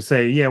hear them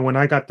say, yeah, when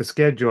I got the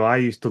schedule, I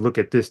used to look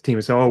at this team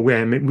and say, oh,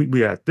 wait,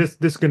 we got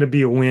this going to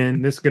be a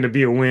win, this is going to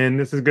be a win,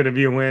 this is going to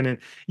be a win. And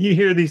you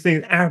hear these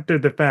things after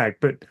the fact,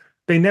 but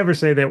they never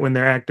say that when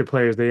they're active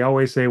players. They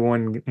always say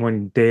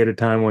one day at a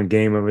time, one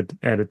game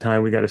at a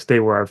time. We got to stay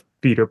where our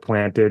feet are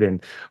planted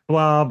and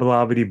blah,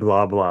 blah, bitty,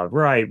 blah, blah.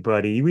 Right,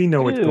 buddy. We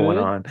know what's going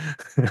Dude, on.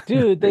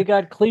 dude, they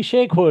got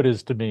cliche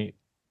quotas to meet.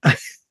 So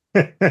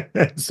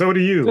do It's in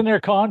you.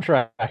 their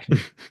contract.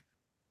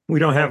 We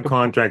don't have Welcome.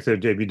 contracts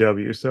at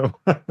JBW, so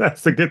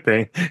that's a good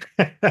thing.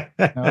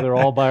 No, they're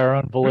all by our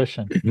own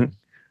volition.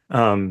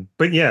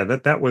 But yeah,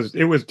 it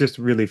was just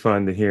really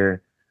fun to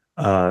hear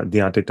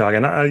Deontay talk.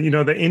 And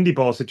the indie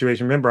ball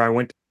situation, remember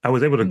I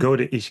was able to Mm, go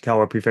to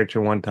Ishikawa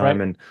Prefecture one time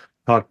right. and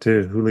talk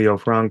to Julio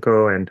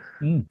Franco, and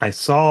Mm, I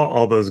saw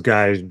all those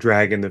guys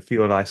dragging the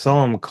field. I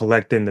saw them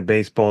collecting the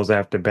baseballs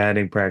after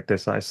batting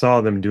practice. I saw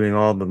them doing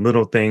all the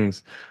little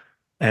things.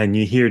 And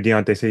you hear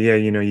Deontay say, yeah,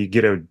 you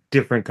get a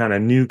different kind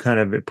of new kind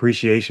of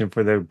appreciation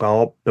for the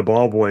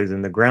ball boys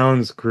and the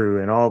grounds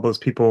crew and all those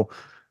people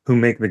who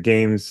make the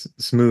games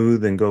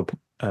smooth and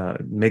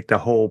make the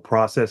whole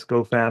process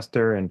go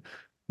faster. And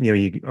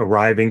you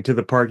arriving to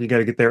the park, you got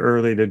to get there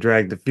early to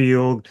drag the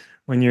field.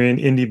 When you're in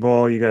indie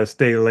ball, you got to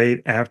stay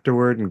late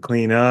afterward and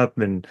clean up.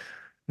 And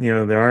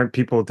there aren't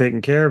people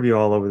taking care of you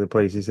all over the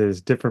place. He says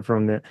it's different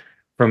from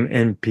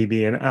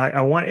NPB. And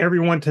I want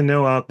everyone to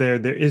know out there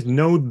is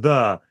no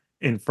the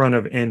in front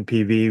of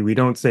NPB. We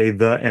don't say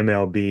the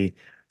MLB,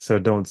 so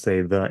don't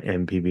say the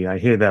NPB. I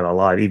hear that a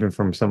lot, even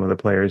from some of the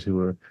players who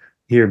were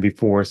here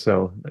before.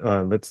 So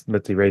let's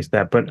erase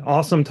that. But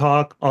awesome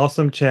talk,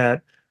 awesome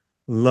chat.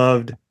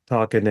 Loved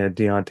talking to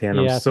Deontay, and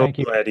I'm yeah, so thank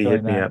you glad for he doing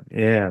hit me that. up.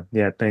 Yeah,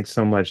 yeah. Thanks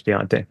so much,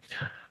 Deontay.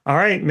 All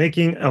right,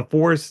 making a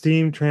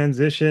four-team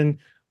transition.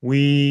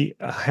 We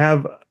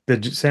have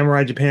the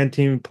Samurai Japan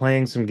team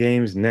playing some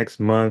games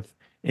next month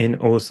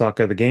in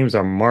Osaka. The games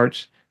are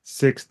March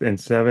 6th and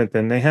 7th,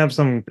 and they have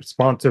some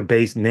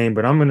sponsor-based name,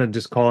 but I'm going to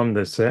just call them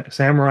the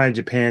Samurai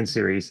Japan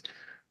series.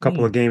 A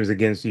couple of Mm. games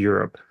against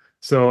Europe.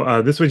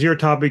 So this was your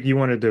topic. You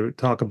wanted to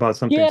talk about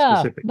something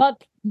Yeah, specific.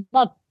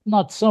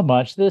 not so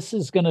much. This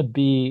is going to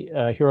be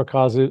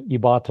Hirokazu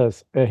Ibata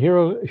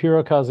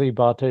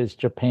is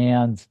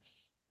Japan's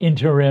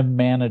interim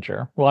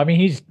manager. Well, I mean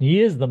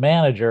he is the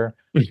manager,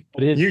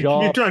 but his You're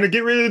job trying to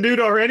get rid of the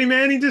dude already,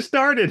 man? He just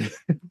started.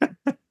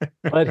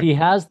 but he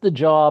has the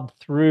job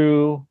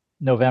through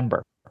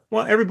November.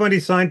 Well,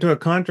 everybody's signed to a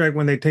contract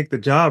when they take the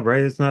job,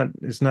 right? It's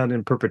not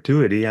in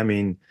perpetuity. I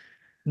mean,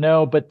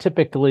 No, but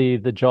typically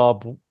the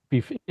job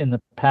in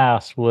the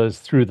past was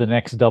through the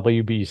next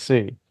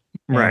WBC,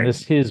 and right.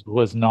 his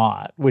was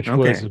not, which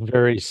was Okay. a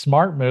very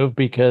smart move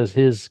because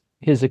his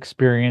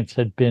experience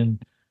had been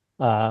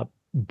uh,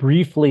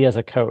 briefly as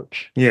a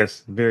coach.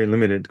 Yes, very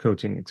limited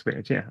coaching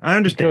experience. Yeah, I He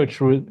understand.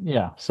 coached with,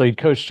 yeah, so he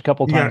coached a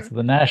couple You got times with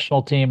the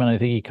national team, and I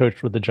think he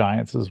coached with the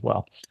Giants as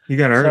well. you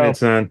got to earn it,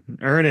 So son.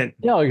 Earn it.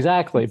 no,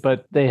 exactly.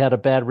 But they had a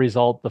bad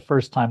result the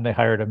first time they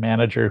hired a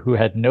manager who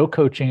had no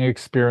coaching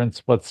experience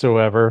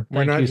whatsoever.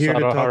 We're Thank not you, here to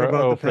talk about the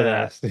Sadaharu, for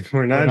that. past. We're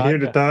We're not here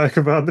not. to talk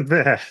about the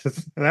past.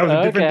 That was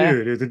a different Okay.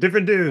 dude. It was a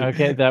different dude.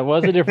 Okay. That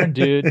was a different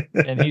dude,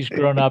 and he's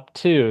grown up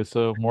too.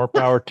 So more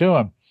power to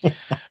him.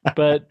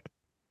 But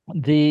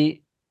the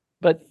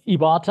but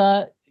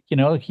Ibata,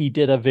 he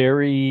did a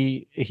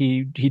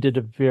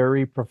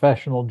very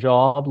professional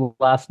job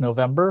last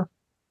November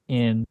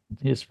in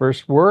his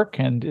first work,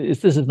 and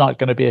this is not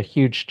going to be a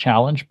huge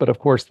challenge, but of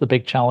course the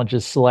big challenge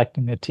is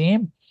selecting the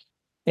team.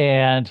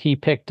 And he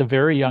picked a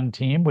very young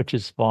team, which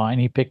is fine.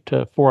 He picked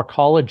four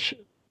college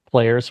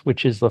players,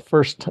 which is the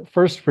first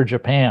for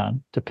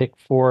Japan to pick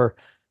four.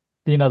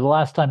 The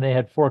last time they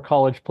had four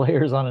college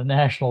players on a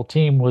national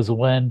team was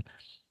when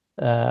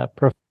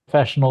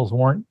professionals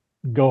weren't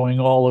going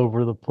all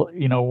over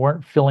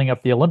weren't filling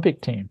up the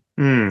Olympic team.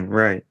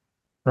 Right.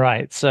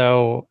 Right.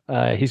 So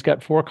he's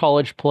got four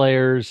college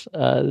players.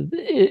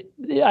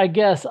 I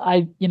guess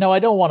I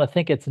don't want to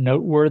think it's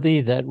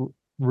noteworthy that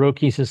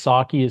Roki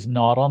Sasaki is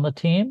not on the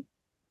team.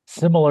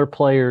 Similar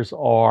players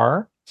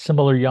are,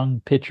 similar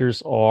young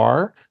pitchers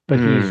are, but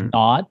he's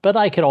not. But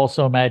I could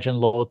also imagine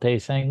Lotte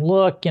saying,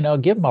 look,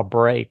 give him a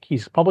break.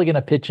 He's probably going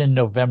to pitch in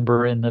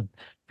November in the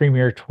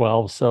Premier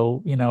 12.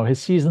 So, his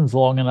season's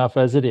long enough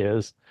as it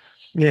is.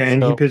 Yeah,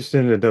 and he So, pitched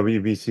in the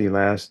WBC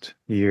last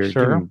year.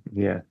 sure, Give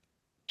him a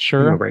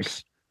sure. break.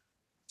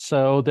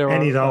 So there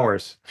And he's are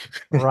ours.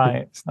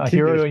 right. He's-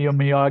 Hiroyo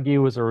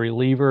Miyagi was a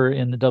reliever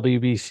in the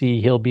WBC.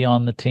 He'll be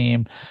on the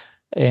team,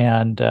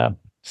 and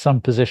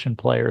some position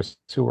players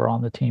who are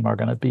on the team are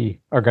going to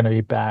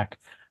be back.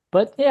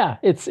 But yeah,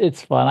 it's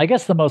fun. I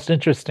guess the most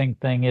interesting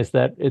thing is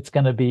that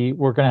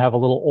we're going to have a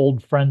little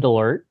old friend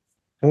alert.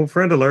 Old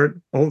friend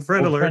alert. Old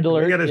friend Old friend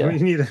alert. alert.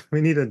 Yeah,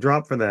 We need a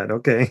drop for that.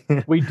 Okay.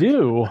 we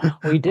do.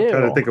 We I'll try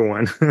to do. think of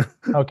one.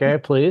 Okay,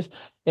 please.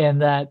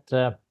 And that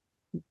two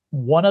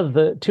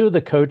of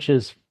the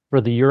coaches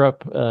for the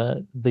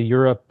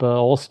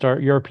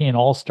European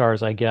All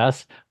Stars, I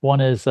guess.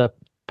 One is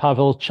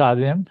Pavel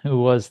Chadim, who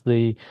was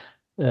the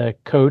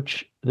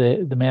coach,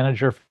 the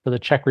manager for the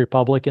Czech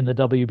Republic in the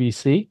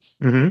WBC,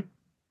 hmm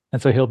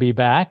and so he'll be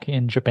back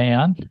in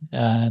Japan.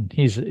 And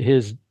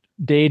his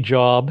day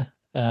job,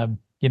 um,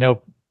 you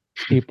know,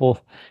 people.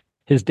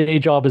 His day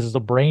job is as a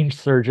brain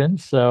surgeon,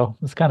 so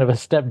it's kind of a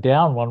step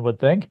down, one would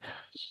think.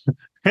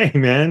 Hey,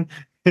 man.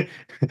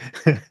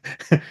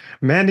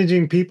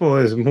 Managing people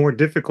is more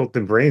difficult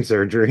than brain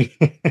surgery.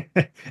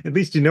 At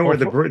least you know Well,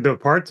 where the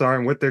parts are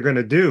and what they're going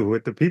to do.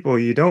 With the people,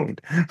 you don't.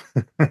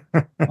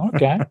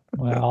 okay.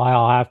 Well,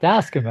 I'll have to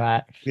ask him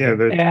that. Yeah,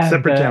 they're And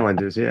separate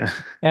challenges. Yeah.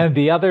 and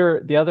the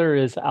other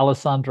is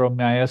Alessandro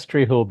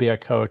Maestri, who will be a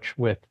coach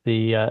with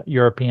the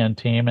European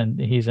team, and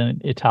he's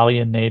an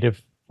Italian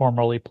native,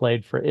 formerly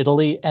played for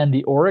Italy and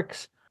the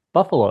Oryx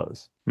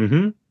Buffaloes.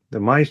 The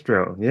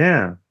maestro.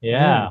 Yeah.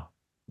 Yeah,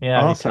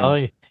 yeah, Awesome.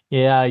 Italy.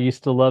 Yeah, I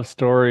used to love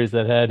stories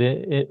that had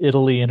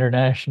Italy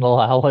international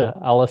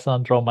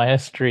Alessandro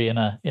Maestri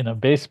in a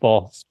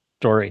baseball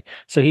story.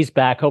 So he's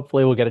back.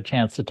 Hopefully, we'll get a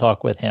chance to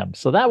talk with him.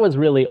 So that was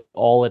really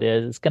all it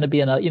is. It's going to be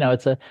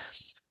it's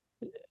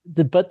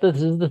but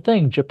this is the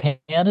thing. Japan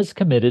is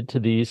committed to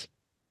these.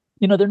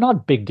 They're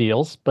not big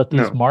deals, but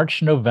these No.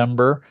 March,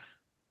 November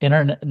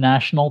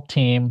international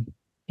team,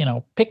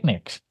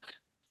 picnics.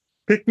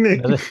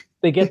 Picnic.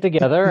 They get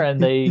together and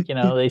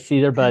they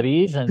see their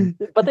buddies,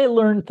 but they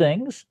learn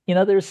things.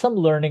 There's some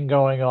learning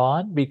going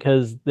on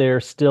because they're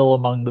still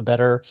among the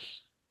better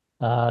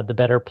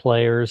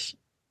players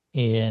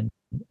in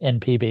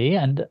NPB.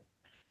 And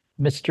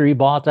Mr.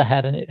 Ibata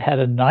had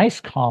a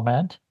nice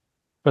comment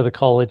for the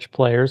college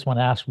players when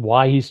asked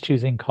why he's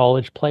choosing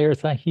college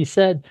players. He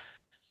said,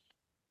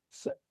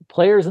 some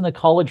players in the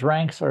college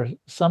ranks are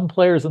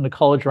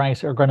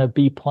going to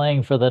be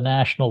playing for the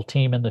national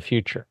team in the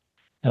future.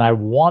 And I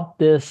want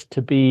this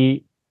to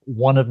be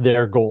one of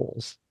their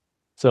goals.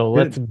 So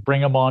let's Good.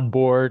 bring them on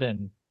board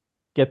and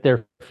get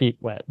their feet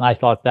wet. And I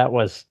thought that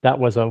was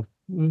a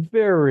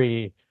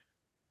very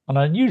an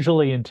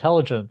unusually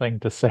intelligent thing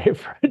to say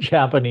for a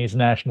Japanese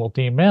national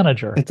team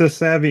manager. It's a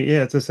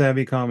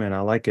savvy comment. I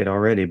like it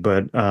already,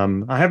 but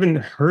I haven't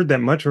heard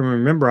that much from him.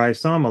 Remember, I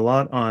saw him a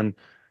lot on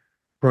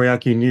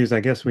Proyaku News. I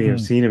guess we have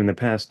seen him in the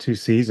past 2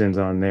 seasons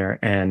on there,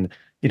 and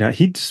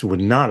he just was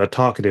not a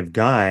talkative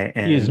guy.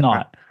 And He's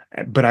not.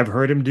 but I've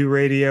heard him do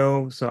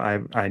radio, so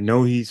I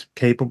know he's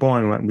capable.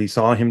 And when we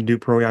saw him do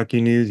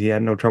Proyaku News, he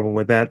had no trouble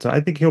with that. So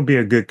I think he'll be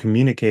a good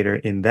communicator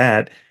in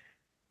that.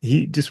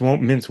 he just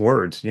won't mince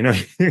words,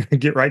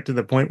 get right to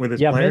the point with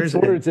his Yeah, mince players.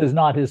 words is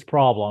not his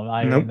problem.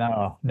 Nope,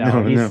 No,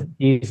 no, he's no.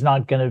 he's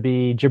not going to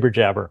be jibber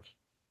jabber.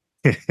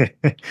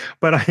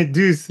 But I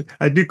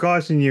do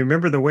caution you.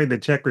 Remember the way the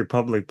Czech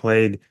Republic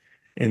played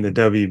in the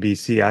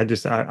WBC?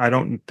 I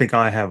don't think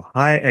I have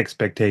high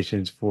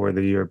expectations for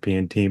the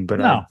European team, but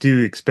I No,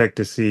 do expect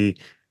to see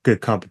good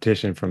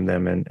competition from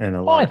them and a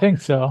oh, I lot. think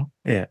so.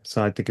 Yeah,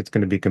 so I think it's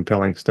going to be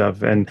compelling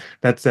stuff. And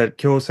that's at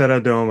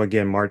Kyocera Dome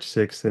again, March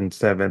 6th and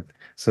 7th.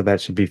 So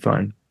that should be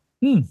fun.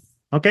 Hmm.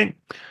 Okay.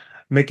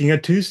 Making a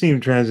two-seam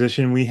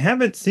transition, we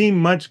haven't seen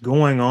much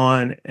going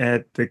on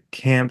at the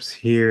camps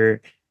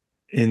here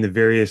in the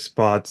various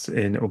spots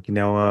in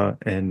Okinawa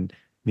and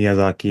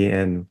Miyazaki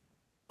and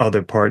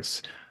other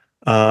parts.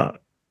 Uh,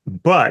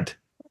 but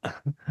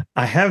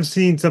I have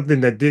seen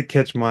something that did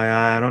catch my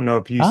eye. I don't know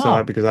if you saw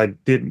it Oh, because I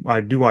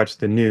do watch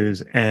the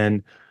news,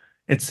 and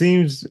it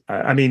seems,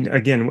 I mean,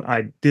 again,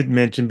 I did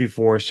mention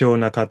before, Sho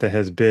Nakata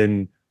has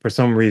been, for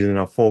some reason,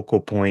 a focal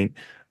point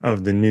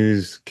of the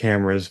news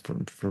cameras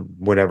for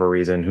whatever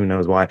reason, who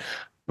knows why.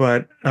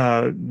 But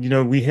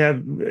we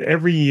have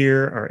every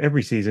year or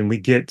every season, we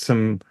get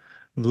some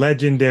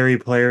legendary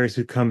players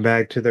who come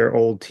back to their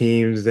old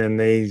teams and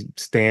they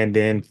stand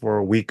in for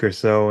a week or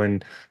so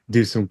and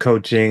do some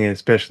coaching,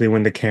 especially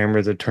when the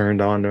cameras are turned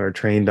on or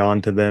trained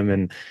on to them.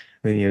 And,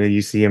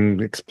 you see him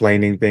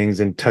explaining things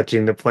and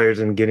touching the players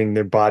and getting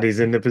their bodies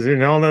into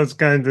position, all those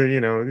kinds of,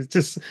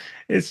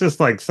 it's just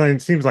like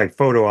seems like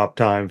photo op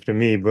time to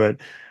me. But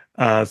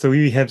so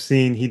we have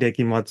seen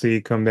Hideki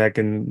Matsui come back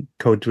and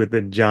coach with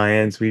the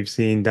Giants. We've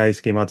seen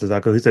Daisuke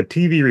Matsuzaka, who's a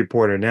TV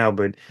reporter now,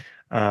 but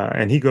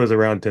and he goes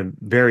around to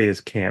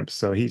various camps.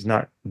 So he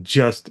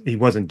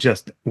wasn't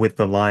just with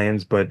the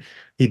Lions, but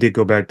he did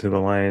go back to the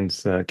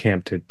Lions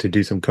camp to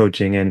do some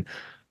coaching. And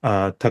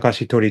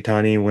Takashi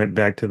Toritani went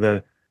back to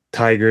the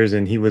Tigers,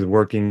 and he was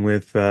working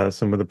with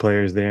some of the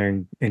players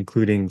there,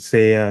 including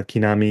Seiya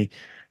Kinami,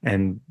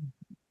 and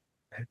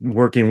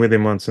working with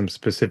him on some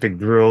specific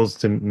drills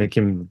to make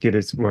him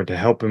or to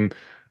help him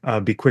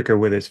be quicker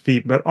with his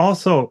feet. But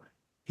also,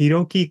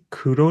 Hiroki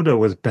Kuroda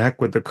was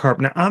back with the Carp.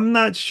 Now, I'm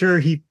not sure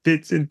he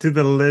fits into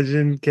the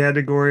legend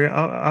category.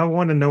 I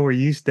want to know where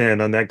you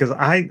stand on that because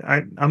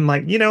I'm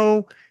like,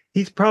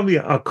 he's probably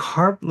a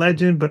Carp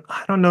legend, but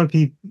I don't know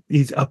if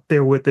he's up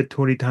there with the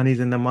Toritanis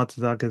and the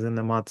Matsuzakas and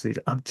the Matsuis.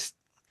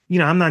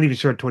 I'm not even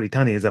sure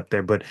Toritani is up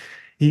there, but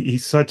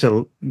he's such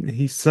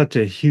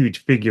a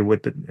huge figure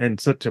and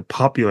such a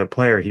popular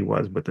player he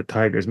was with the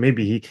Tigers.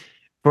 Maybe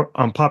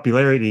on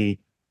popularity,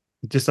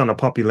 just on a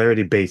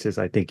popularity basis,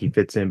 I think he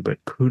fits in.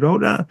 But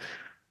Kuroda,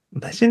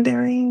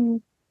 legendary.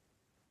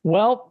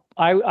 well,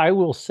 I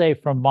will say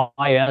from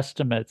my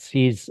estimates,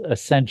 he's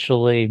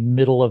essentially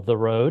middle of the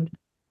road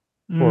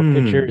for Hmm.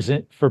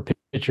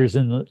 pitchers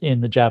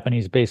in the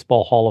Japanese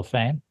Baseball Hall of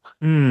Fame.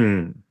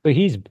 Hmm. But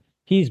he's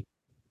he's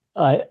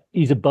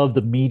above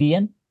the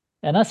median,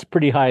 and that's a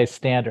pretty high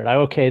standard.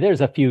 Okay,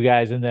 there's a few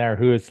guys in there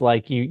who it's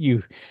like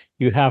you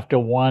have to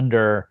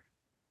wonder,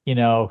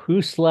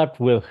 who slept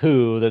with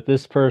who that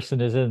this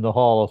person is in the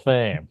Hall of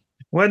Fame.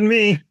 Wasn't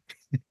me.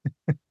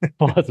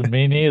 Wasn't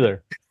me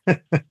neither.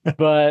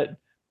 But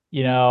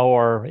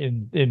or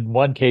in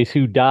one case,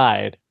 who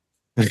died,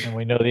 and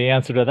we know the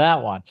answer to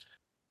that one.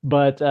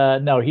 But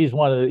no, he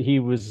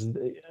was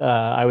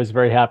I was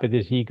very happy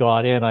that he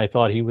got in. I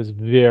thought he was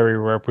very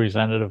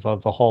representative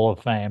of the Hall of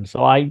Fame.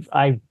 So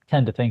I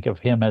tend to think of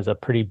him as a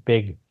pretty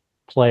big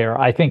player.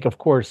 I think, of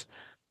course,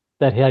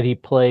 that had he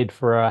played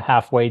for a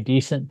halfway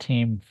decent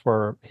team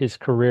for his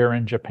career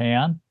in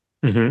Japan,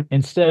 Hmm.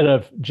 instead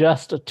of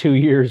just 2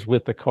 years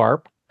with the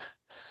Carp,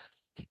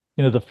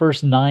 the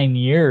first 9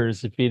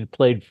 years, if he had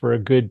played for a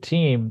good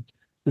team,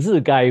 this is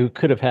a guy who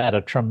could have had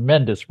a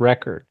tremendous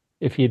record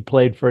if he had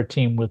played for a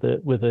team with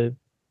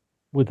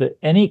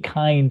any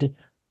kind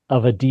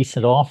of a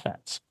decent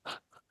offense.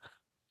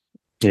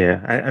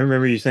 Yeah, I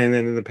remember you saying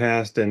that in the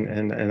past,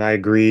 and I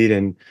agreed.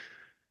 And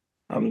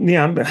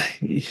yeah,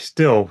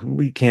 still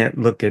we can't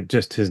look at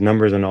just his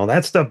numbers and all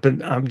that stuff,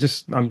 but I'm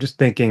just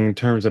thinking in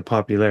terms of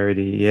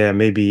popularity. Yeah,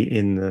 maybe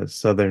in the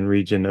southern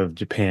region of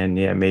Japan,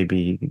 yeah,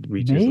 maybe he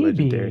reaches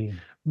legendary.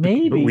 But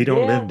we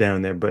don't live Yeah.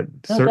 down there, but No,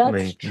 that's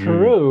certainly.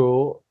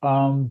 true.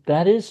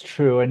 That is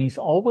true, and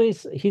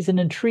he's an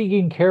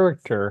intriguing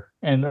character,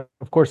 and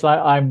of course,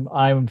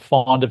 I'm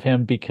fond of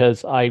him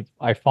because I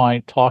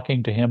find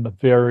talking to him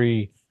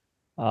very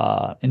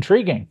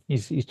intriguing.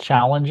 He's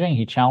challenging.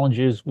 He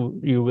challenges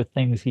you with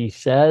things he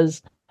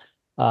says.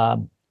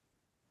 Um,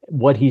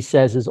 what he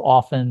says is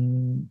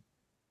often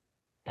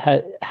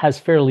has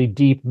fairly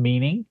deep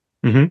meaning,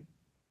 Hmm.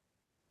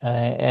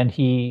 and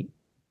he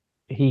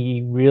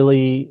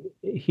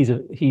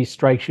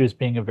strikes you as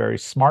being a very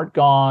smart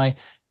guy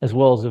as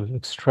well as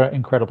an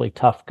incredibly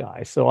tough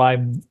guy. So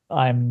I'm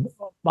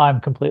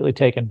completely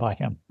taken by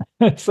him.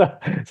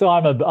 So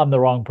I'm the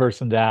wrong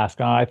person to ask.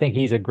 I think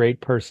he's a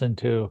great person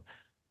to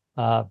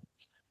uh,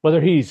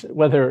 whether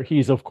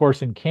he's of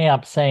course in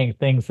camp saying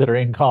things that are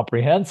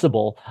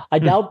incomprehensible. I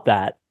doubt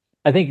that.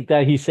 I think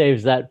that he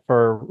saves that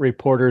for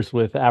reporters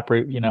with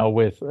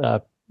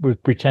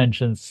with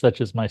pretensions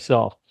such as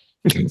myself.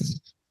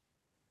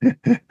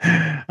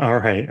 All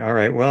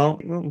right. Well,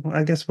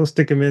 I guess we'll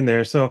stick him in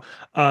there. So,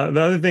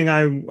 the other thing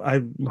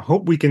I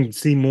hope we can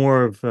see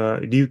more of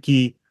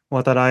Ryuki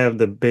Watarai of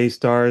the Bay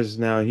Stars.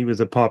 Now, he was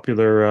a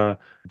popular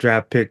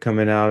draft pick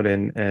coming out,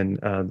 and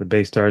the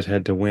Bay Stars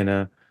had to win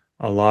a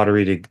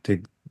lottery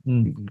to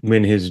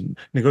win his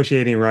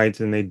negotiating rights,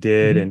 and they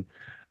did. Mhm.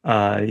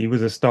 And he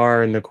was a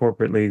star in the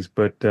corporate leagues,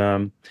 but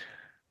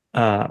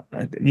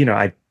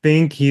I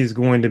think he's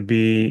going to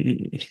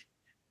be.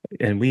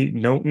 And we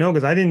no,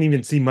 because I didn't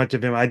even see much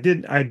of him. I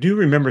do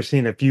remember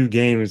seeing a few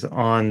games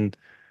on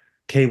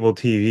cable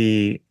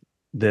TV,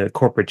 the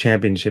corporate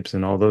championships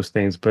and all those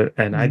things,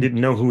 and I didn't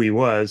know who he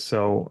was.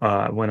 So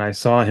when I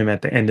saw him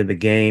at the end of the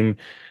game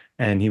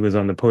and he was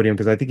on the podium,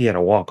 because I think he had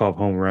a walk-off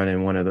home run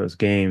in one of those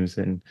games,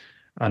 and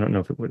I don't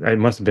know if it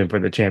must have been for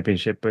the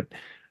championship, but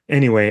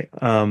anyway,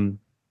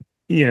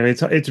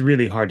 it's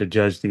really hard to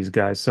judge these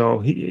guys.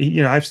 So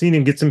I've seen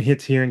him get some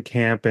hits here in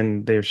camp,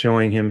 and they're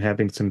showing him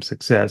having some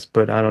success.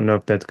 But I don't know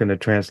if that's going to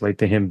translate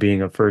to him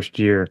being a first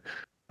year,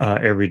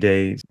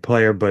 everyday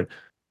player. But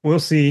we'll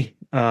see.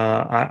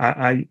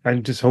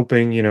 I'm just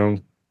hoping.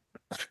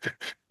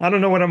 I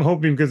don't know what I'm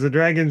hoping, because the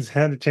Dragons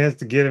had a chance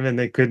to get him and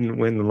they couldn't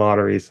win the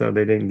lottery, so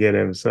they didn't get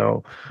him.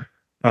 So.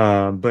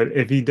 But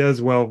if he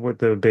does well with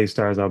the Bay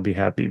Stars, I'll be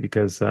happy,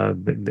 because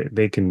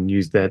they can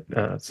use that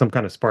some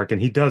kind of spark,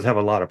 and he does have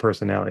a lot of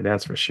personality,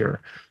 that's for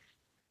sure.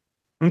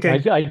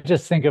 Okay. I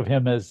just think of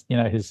him as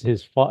I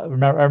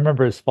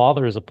remember his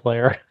father as a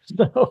player,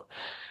 so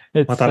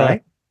it's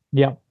Watarai?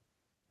 yeah,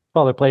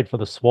 father played for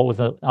was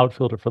an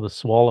outfielder for the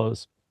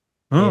Swallows.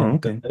 Oh,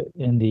 okay.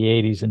 In the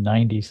 80s and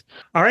 90s.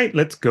 All right,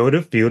 let's go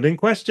to fielding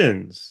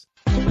questions.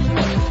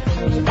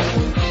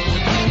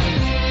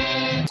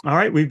 All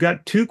right, we've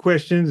got 2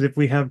 questions if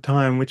we have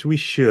time, which we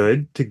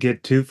should, to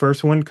get to.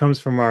 First one comes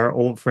from our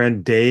old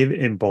friend Dave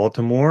in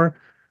Baltimore,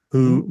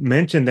 who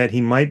mentioned that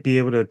he might be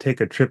able to take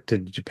a trip to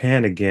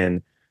Japan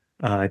again.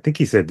 I think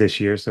he said this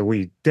year. So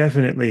we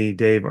definitely,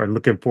 Dave, are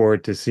looking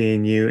forward to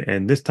seeing you.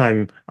 And this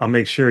time I'll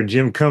make sure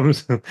Jim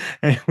comes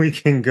and we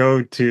can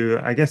go to,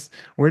 I guess,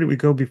 where did we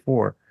go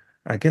before?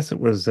 I guess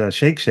it was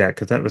Shake Shack,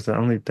 because that's the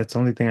only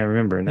thing I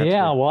remember. And that's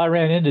well, I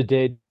ran into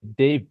Dave.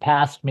 Dave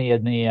passed me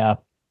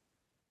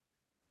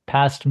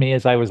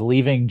as I was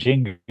leaving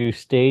Jingu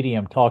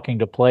Stadium talking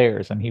to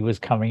players, and he was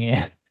coming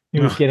in.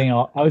 He was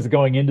I was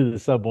going into the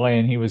subway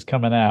and he was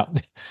coming out.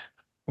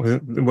 Was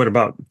it, what,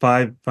 about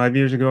five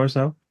years ago or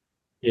so?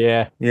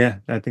 Yeah. Yeah,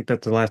 I think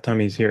that's the last time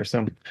he's here.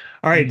 So,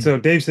 all right. So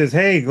Dave says,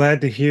 hey,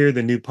 glad to hear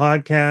the new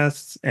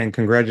podcasts and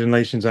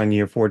congratulations on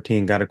year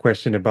 14. Got a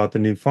question about the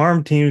new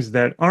farm teams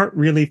that aren't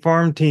really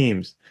farm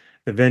teams,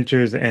 the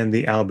Ventures and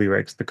the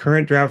Albirex. The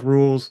current draft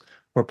rules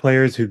for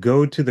players who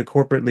go to the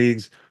corporate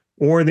leagues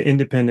or the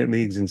independent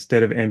leagues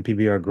instead of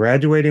NPB are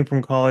graduating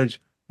from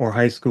college or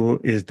high school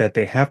is that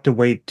they have to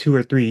wait 2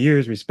 or 3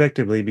 years,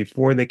 respectively,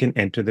 before they can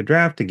enter the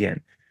draft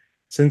again.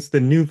 Since the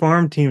new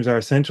farm teams are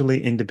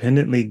essentially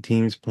independent league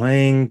teams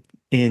playing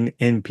in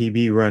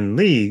NPB-run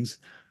leagues,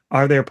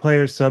 are their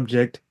players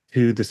subject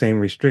to the same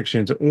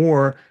restrictions,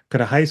 or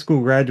could a high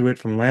school graduate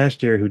from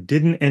last year who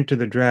didn't enter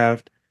the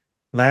draft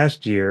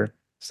last year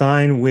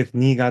sign with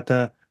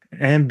Niigata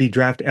and be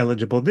draft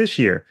eligible this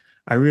year?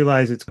 I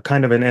realize it's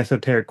kind of an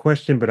esoteric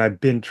question, but I've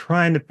been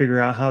trying to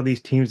figure out how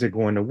these teams are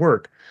going to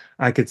work.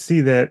 I could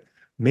see that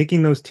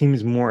making those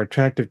teams more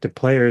attractive to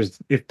players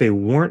if they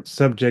weren't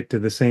subject to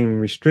the same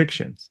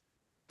restrictions.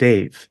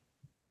 Dave,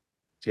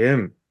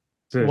 Jim,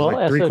 so there's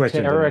like 3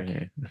 questions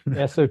in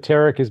there.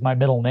 Esoteric is my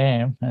middle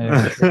name.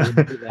 I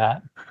didn't do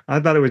that. I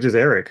thought it was just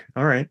Eric.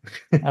 All right.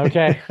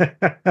 Okay.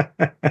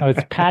 Oh,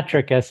 it's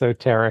Patrick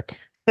Esoteric.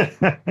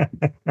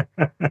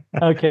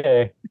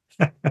 Okay.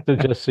 So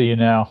just so you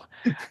know.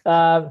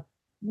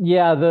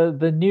 Yeah,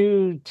 the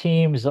new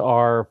teams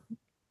are,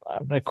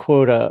 I'm going to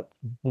quote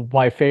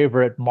my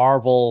favorite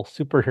Marvel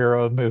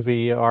superhero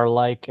movie, are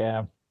like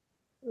a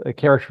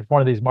character from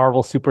one of these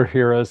Marvel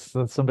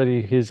superheroes.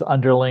 Somebody, his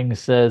underling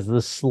says,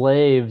 the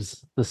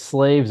slaves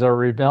are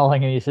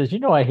rebelling. And he says,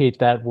 I hate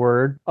that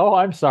word. Oh,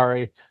 I'm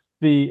sorry.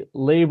 The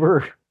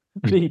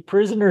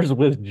prisoners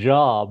with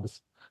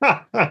jobs.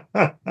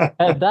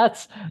 And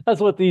that's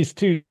what these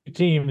 2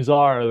 teams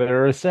are.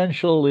 They're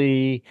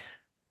essentially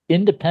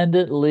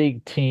independent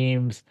league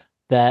teams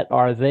that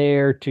are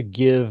there to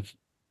give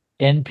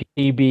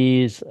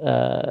NPB's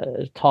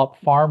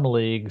top farm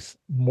leagues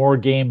more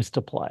games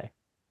to play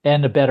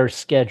and a better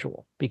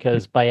schedule,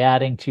 because by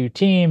adding 2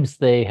 teams,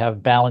 they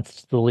have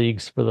balanced the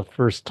leagues for the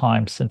first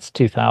time since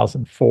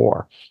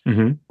 2004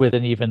 with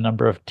an even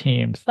number of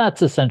teams.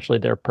 That's essentially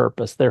their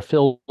purpose. They're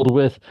filled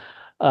with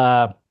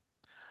a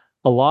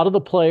lot of the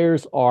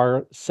players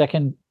are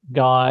second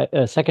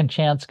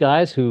chance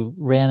guys who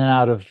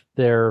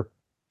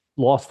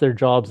lost their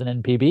jobs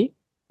in NPB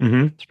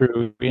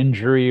through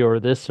injury or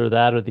this or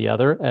that or the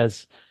other.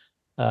 As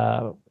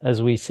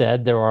we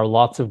said, there are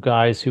lots of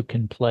guys who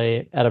can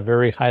play at a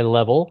very high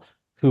level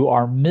who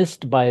are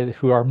missed by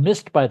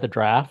the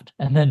draft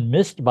and then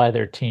missed by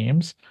their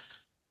teams.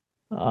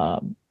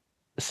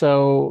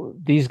 So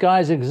these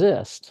guys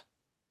exist.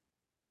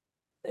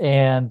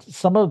 And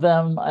some of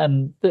them,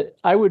 and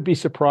I would be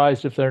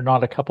surprised if there are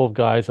not a couple of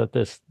guys at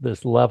this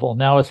level.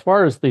 Now, as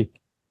far as the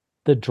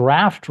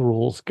draft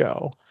rules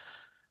go,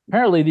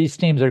 apparently these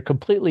teams are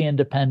completely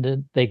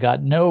independent. They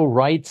got no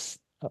rights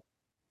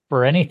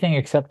for anything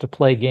except to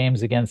play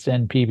games against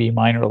NPB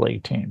minor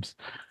league teams.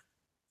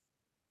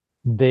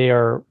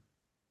 They're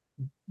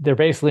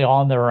basically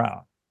on their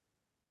own.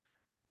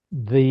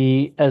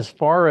 As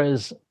far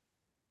as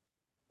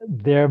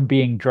they're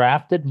being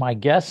drafted, my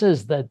guess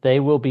is that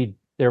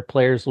their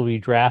players will be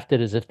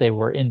drafted as if they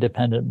were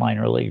independent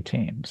minor league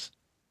teams.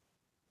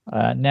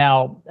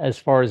 Now, as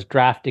far as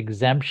draft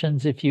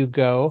exemptions, if you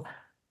go,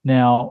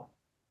 now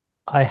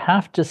I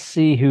have to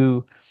see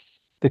who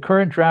the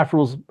current draft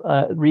rules.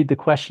 Read the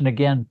question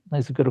again.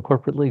 Let's go to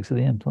corporate leagues of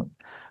the influence.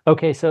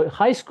 Okay, so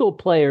high school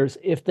players,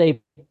 if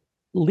they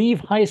leave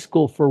high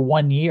school for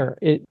 1 year,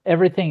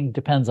 everything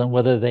depends on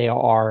whether they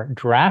are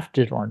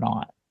drafted or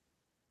not.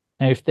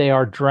 And if they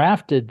are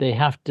drafted, they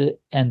have to,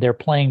 and they're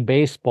playing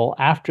baseball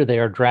after they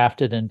are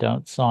drafted and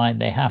don't sign,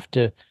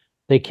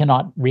 they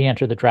cannot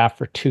re-enter the draft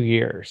for 2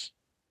 years.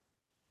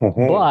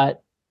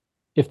 But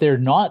if they're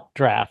not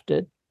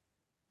drafted,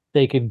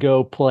 they could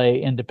go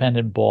play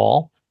independent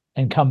ball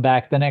and come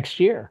back the next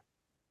year.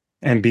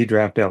 And be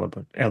draft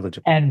eligible.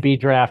 And be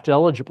draft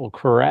eligible,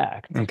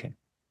 correct. Okay.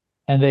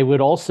 And they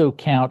would also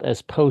count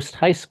as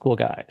post-high school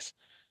guys.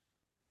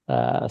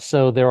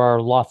 So there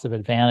are lots of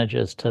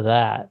advantages to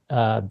that.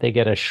 They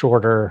get a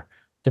shorter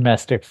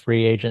domestic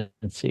free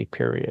agency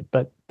period.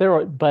 But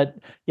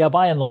yeah,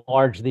 by and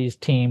large, these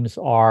teams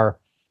are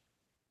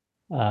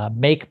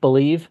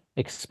make-believe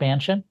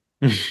expansion.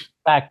 In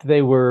fact,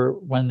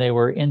 when they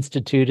were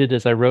instituted,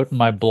 as I wrote in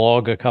my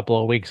blog a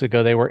couple of weeks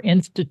ago, they were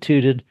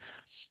instituted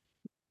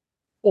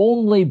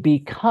only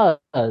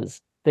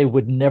because they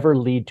would never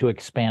lead to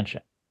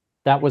expansion.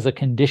 That was a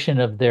condition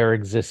of their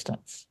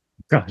existence.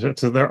 Gosh,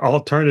 so they're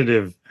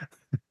alternative.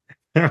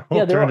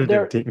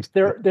 Alternative teams.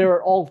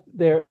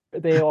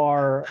 They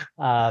are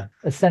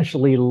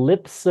essentially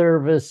lip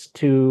service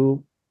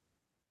to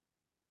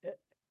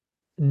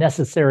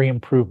necessary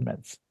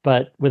improvements,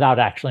 but without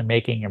actually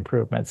making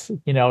improvements.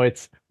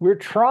 We're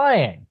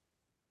trying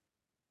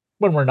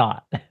when we're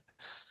not.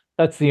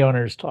 That's the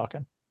owners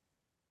talking.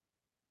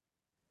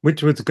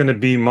 Which was going to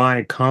be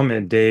my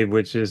comment, Dave,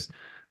 which is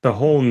the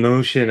whole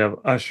notion of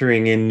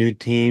ushering in new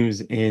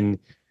teams in,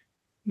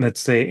 let's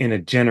say, in a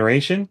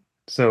generation.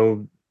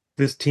 So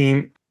this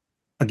team,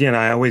 again,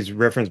 I always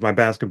reference my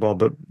basketball,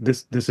 but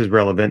this is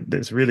relevant.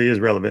 This really is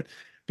relevant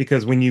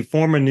because when you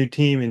form a new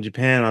team in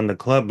Japan on the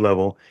club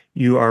level,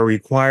 you are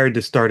required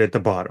to start at the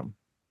bottom.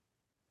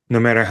 No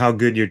matter how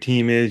good your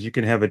team is, you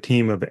can have a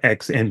team of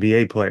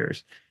ex-NBA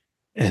players.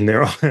 And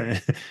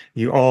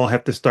you all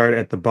have to start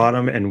at the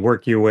bottom and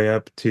work your way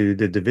up to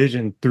the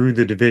division through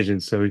the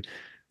division. So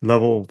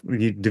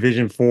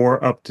Division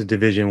 4 up to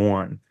Division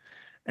 1.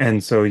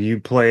 And so you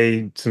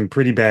play some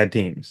pretty bad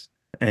teams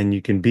and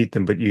you can beat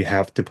them, but you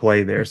have to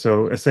play there.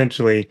 So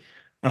essentially,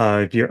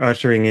 if you're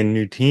ushering in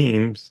new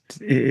teams,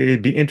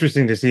 it'd be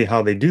interesting to see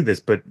how they do this.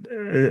 But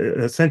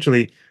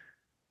essentially,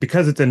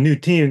 because it's a new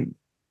team,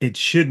 it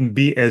shouldn't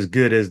be as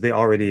good as the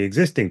already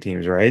existing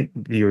teams, right?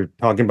 You're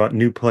talking about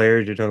new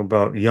players, you're talking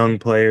about young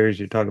players,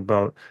 you're talking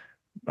about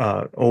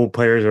old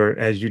players, or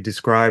as you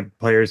described,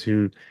 players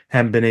who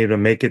haven't been able to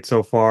make it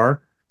so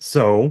far.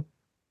 So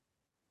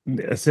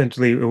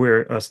essentially,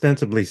 we're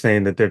ostensibly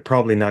saying that they're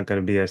probably not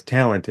going to be as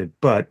talented,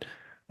 but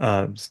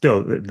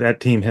still, that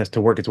team has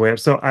to work its way up.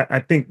 So I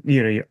think,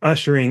 you're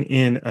ushering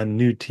in a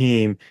new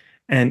team,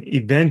 and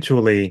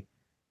eventually,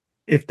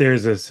 if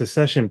there's a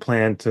succession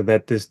plan so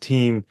that this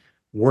team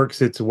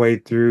works its way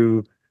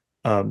through,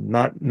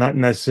 not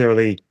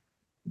necessarily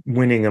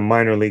winning a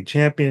minor league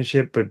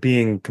championship, but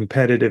being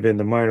competitive in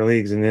the minor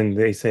leagues. And then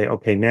they say,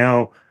 okay,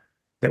 now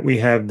that we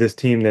have this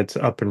team that's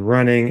up and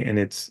running and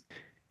it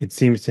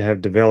seems to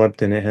have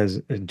developed and it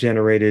has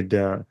generated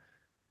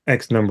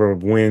X number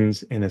of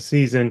wins in a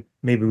season,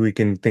 maybe we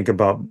can think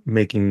about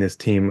making this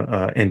team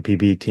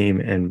NPB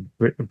team and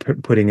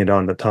putting it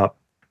on the top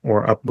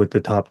or up with the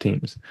top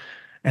teams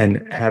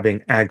and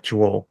having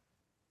actual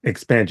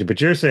expansion. But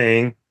you're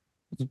saying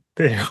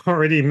they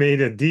already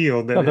made a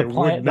deal that it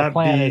would not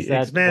be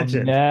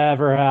expansion. Will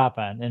never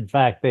happen. In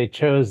fact, they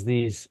chose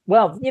these.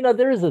 Well,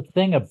 there is a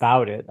thing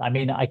about it. I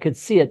mean, I could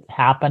see it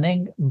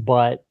happening,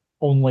 but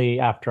only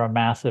after a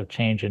massive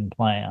change in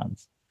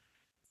plans.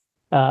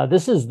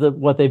 This is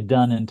what they've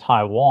done in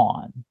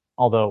Taiwan,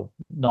 although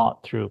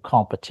not through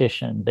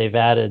competition. They've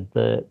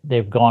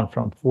gone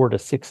from 4 to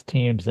 6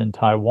 teams in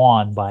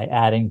Taiwan by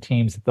adding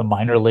teams at the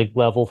minor league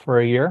level for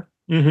a year.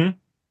 Mm-hmm.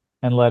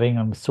 And letting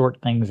them sort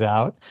things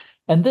out.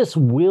 And this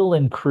will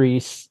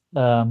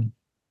incrementally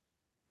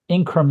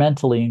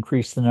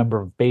increase the number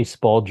of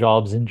baseball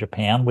jobs in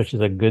Japan, which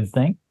is a good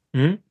thing.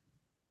 Mm-hmm.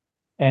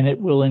 And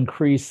it will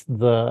increase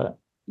the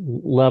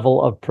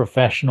level of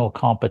professional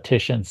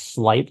competition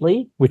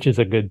slightly, which is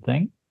a good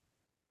thing.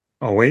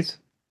 Always.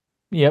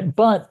 Yeah,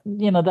 but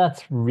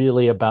that's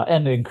really about,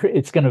 and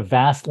it's going to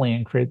vastly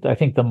increase. I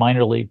think the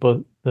minor league,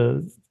 both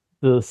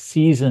the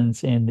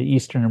seasons in the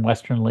Eastern and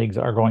Western leagues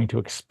are going to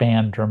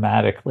expand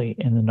dramatically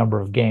in the number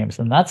of games,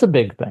 and that's a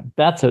big thing.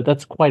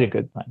 That's quite a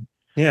good thing.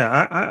 Yeah,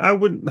 I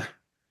would.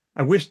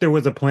 I wish there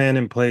was a plan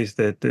in place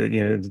that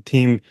the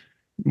team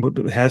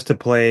has to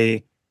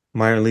play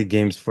minor league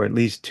games for at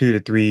least 2 to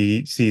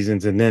 3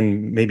 seasons, and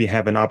then maybe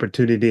have an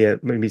opportunity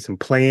at maybe some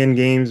play-in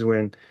games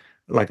when,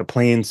 like a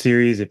play-in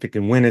series, if it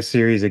can win a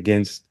series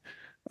against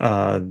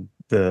uh,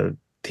 the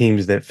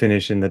teams that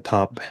finish in the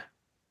top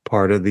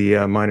part of the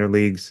minor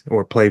leagues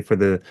or play for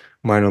the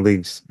minor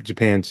leagues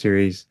Japan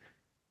series,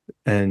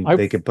 and I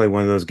they could play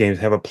one of those games,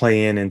 have a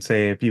play-in, and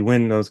say if you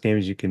win those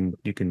games, you can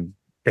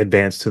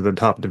advance to the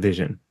top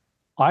division.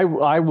 I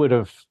would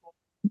have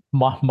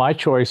my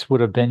choice would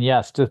have been,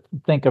 yes, to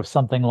think of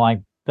something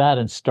like that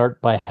and start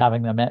by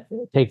having them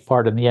take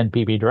part in the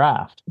NPB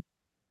draft.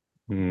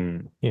 Hmm.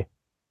 Yeah.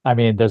 I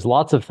mean, there's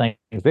lots of things.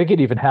 They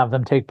could even have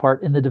them take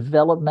part in the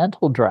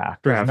developmental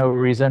draft. There's no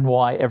reason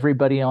why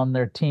everybody on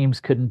their teams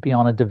couldn't be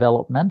on a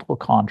developmental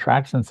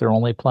contract, since they're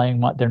only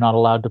playing they're not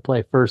allowed to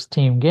play first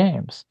team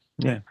games.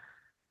 Yeah.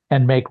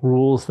 And make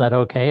rules that,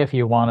 okay, if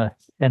you want to,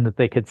 and that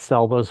they could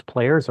sell those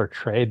players or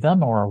trade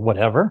them or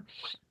whatever.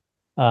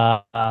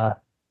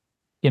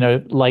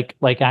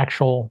 Like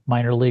actual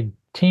minor league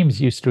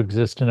teams used to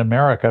exist in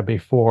America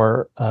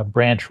before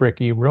Branch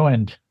Rickey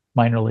ruined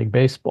minor league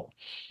baseball.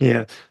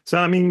 Yeah. So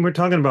I mean, we're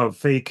talking about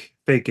fake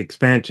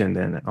expansion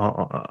then.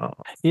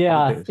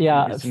 Yeah,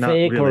 It's not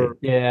fake really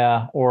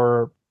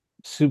or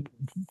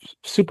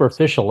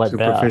superficial at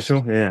best.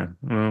 superficial.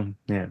 Yeah.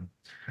 Yeah.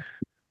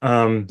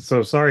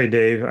 So sorry,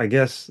 Dave. I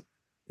guess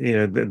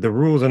the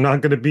rules are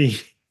not going to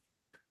be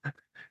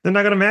they're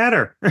not going to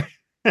matter.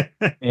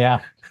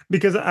 Yeah.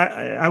 Because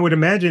I would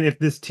imagine if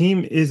this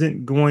team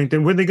isn't going to,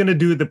 what are they going to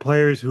do with the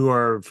players who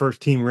are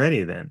first team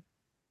ready then?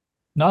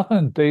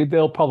 Nothing.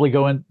 They'll probably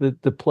go in,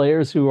 the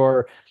players who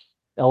are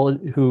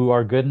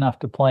good enough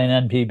to play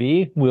in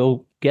NPB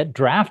will get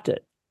drafted.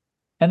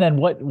 And then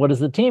what does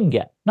the team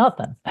get?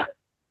 Nothing.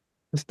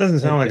 This doesn't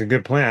sound like a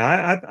good plan.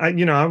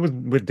 I was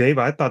with Dave.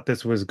 I thought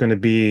this was going to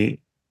be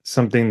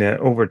something that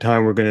over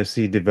time we're going to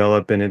see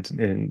develop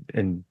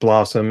and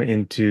blossom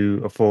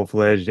into a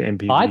full-fledged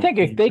NPB I think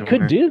team they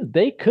somewhere.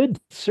 they could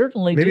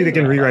certainly Maybe do they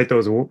can that. rewrite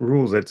those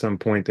rules at some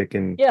point. They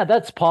can. Yeah,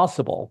 that's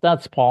possible.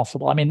 That's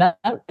possible. I mean,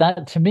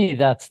 that to me,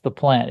 that's the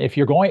plan. If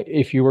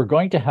you were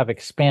going to have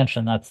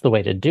expansion, that's the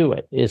way to do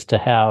it, is to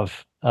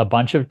have a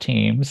bunch of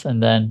teams,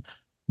 and then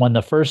when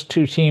the first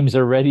two teams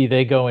are ready,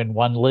 they go in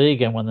one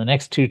league, and when the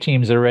next two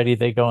teams are ready,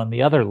 they go in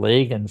the other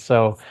league, and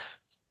so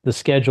the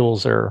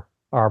schedules are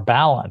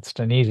balanced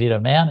and easy to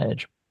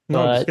manage.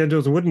 No, the But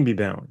schedules wouldn't be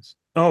balanced.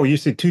 Oh, you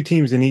said 2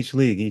 teams in each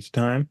league each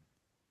time.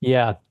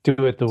 yeah, do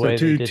it the So way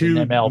they did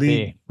in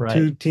MLB, right?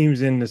 2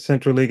 teams in the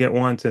Central League at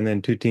once, and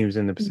then 2 teams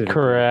in the Pacific League.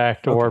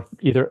 Correct,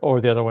 Okay.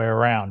 or the other way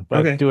around, but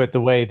Okay. do it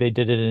the way they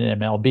did it in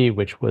MLB,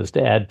 which was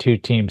to add two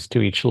teams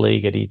to each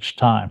league at each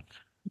time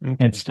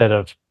Okay. instead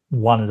of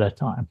one at a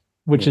time,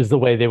 which is the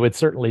way they would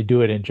certainly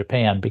do it in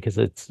Japan because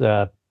it's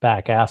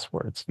back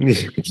asswards.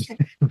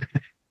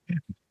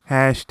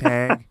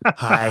 Hashtag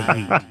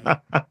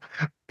HighHeat.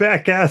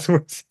 Back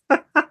asswards.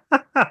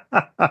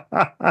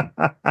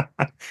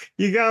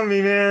 You got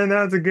me, man.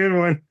 That's a good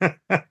one.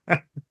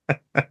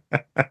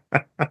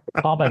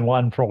 Common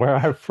one from where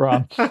I'm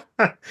from.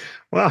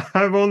 Well,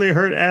 I've only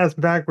heard ass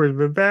backwards,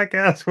 but back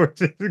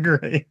asswards is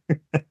great.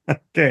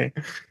 Okay.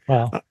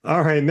 Well,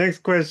 All right. Next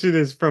question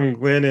is from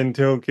Glenn in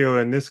Tokyo,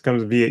 and this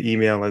comes via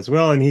email as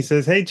well. And he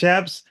says, "Hey,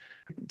 chaps,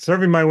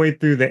 serving my way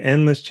through the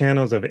endless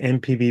channels of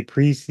NPB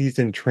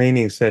preseason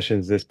training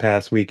sessions this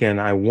past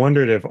weekend, I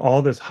wondered if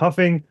all this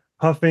huffing,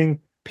 puffing,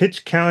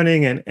 pitch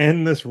counting, and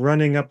endless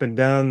running up and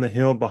down the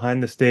hill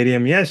behind the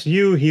stadium, yes,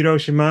 you,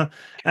 Hiroshima,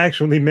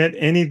 actually meant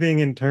anything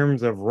in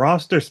terms of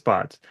roster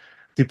spots.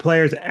 Do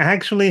players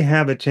actually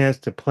have a chance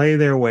to play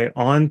their way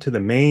onto the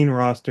main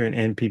roster in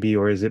NPB,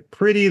 or is it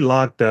pretty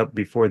locked up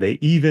before they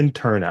even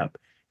turn up?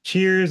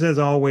 Cheers, as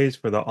always,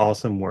 for the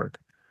awesome work."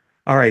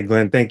 All right,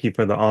 Glenn, thank you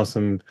for the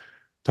awesome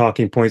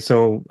talking points.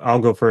 So I'll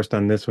go first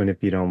on this one,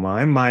 if you don't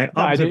mind. My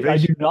I do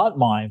observation. not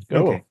mind.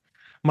 Go. Okay.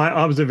 My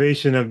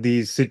observation of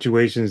these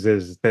situations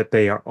is that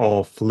they are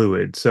all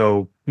fluid.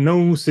 So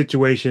no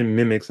situation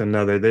mimics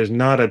another. There's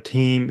not a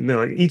team,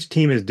 like each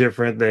team is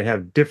different. They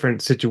have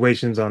different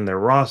situations on their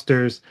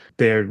rosters.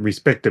 Their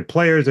respective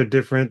players are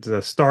different.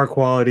 The star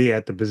quality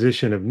at the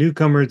position of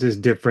newcomers is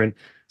different.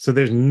 So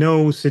there's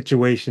no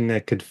situation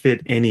that could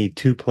fit any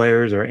two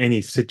players or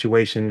any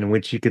situation in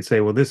which you could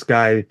say, well, this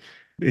guy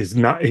is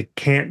not, it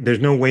can't, there's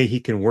no way he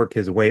can work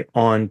his way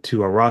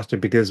onto a roster,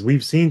 because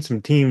we've seen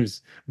some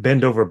teams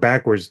bend over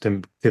backwards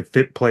to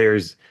fit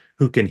players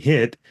who can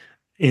hit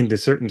into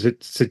certain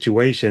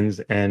situations,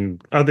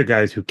 and other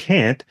guys who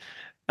can't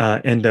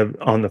end up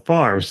on the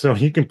farm. So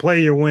you can play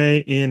your way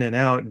in and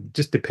out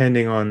just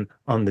depending on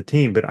the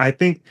team. But I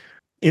think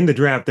in the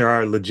draft, there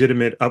are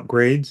legitimate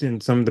upgrades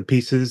in some of the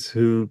pieces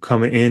who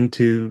come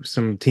into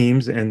some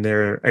teams and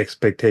their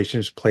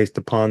expectations placed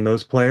upon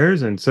those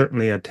players. And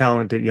certainly a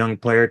talented young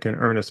player can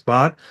earn a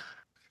spot.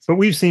 But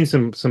we've seen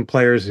some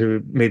players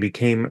who maybe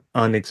came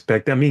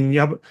unexpected. I mean,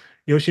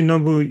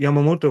 Yoshinobu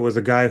Yamamoto was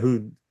a guy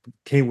who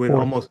came with Fourth.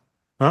 almost,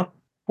 huh?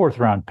 Fourth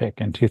round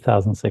pick in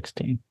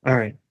 2016. All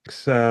right.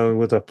 So it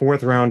was a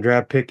fourth round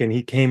draft pick, and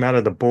he came out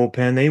of the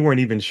bullpen. They weren't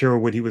even sure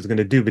what he was going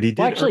to do, but he did.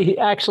 Well,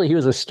 actually, he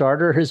was a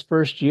starter his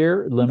first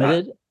year,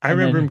 limited. I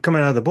remember him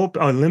coming out of the bullpen.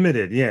 Oh,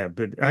 limited, yeah.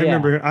 But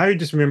I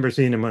just remember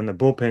seeing him on the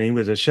bullpen. He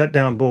was a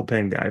shutdown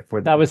bullpen guy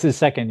for that was his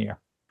second year.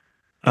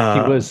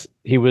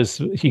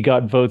 He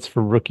got votes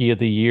for rookie of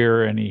the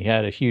year, and he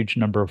had a huge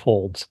number of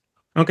holds.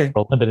 Okay. For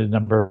a limited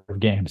number of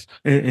games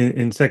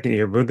in second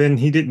year, but then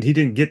he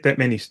didn't get that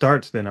many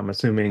starts. Then I'm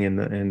assuming in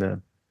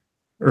the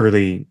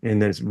early in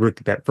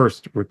that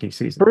first rookie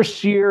season.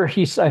 First year,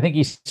 I think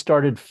he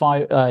started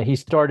five. He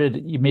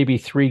started maybe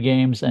 3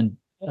 games, and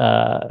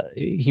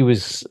he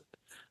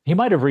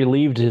might have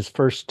relieved his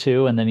first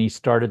 2, and then he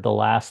started the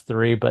last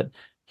 3. But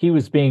he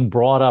was being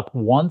brought up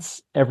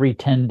once every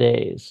 10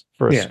 days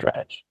for a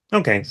stretch.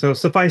 Okay, so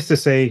suffice to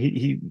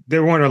say,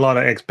 there weren't a lot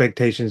of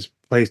expectations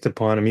placed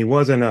upon him. He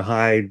wasn't a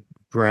high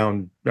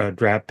round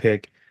draft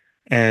pick,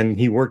 and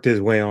he worked his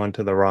way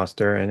onto the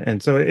roster,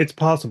 and so it's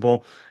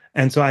possible.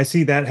 And so I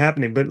see that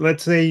happening. But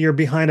let's say you're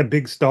behind a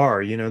big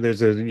star,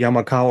 there's a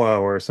Yamakawa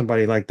or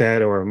somebody like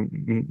that, or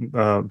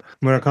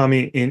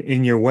Murakami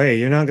in your way.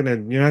 You're not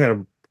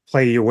gonna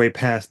play your way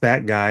past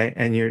that guy,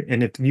 and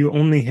if you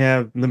only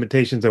have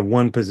limitations of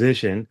one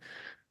position,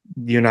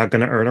 you're not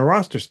going to earn a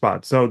roster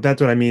spot. So that's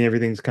what I mean.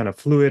 Everything's kind of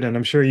fluid, and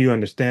I'm sure you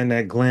understand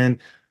that,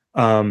 Glenn.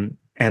 And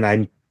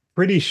I'm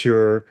pretty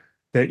sure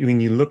that when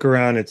you look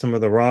around at some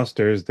of the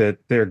rosters, that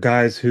there are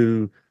guys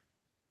who,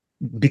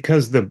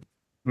 because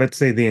let's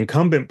say the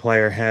incumbent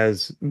player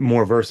has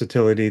more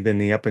versatility than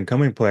the up and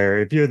coming player,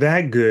 if you're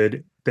that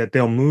good that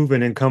they'll move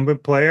an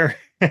incumbent player,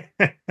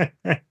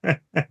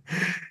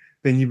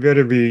 then you better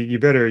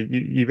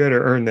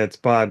earn that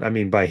spot. I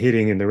mean, by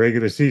hitting in the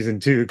regular season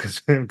too, because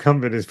the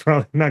incumbent is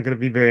probably not going to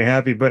be very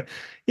happy. But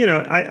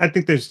I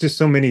think there's just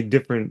so many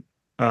different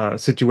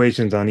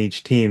situations on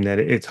each team that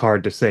it's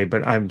hard to say.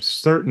 But I'm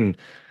certain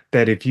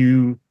that if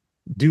you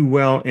do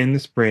well in the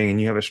spring and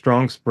you have a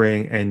strong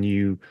spring and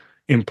you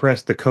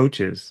impress the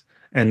coaches,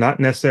 and not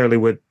necessarily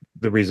with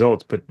the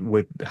results, but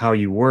with how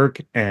you work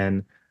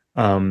and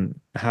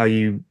how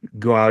you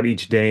go out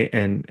each day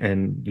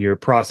and your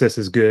process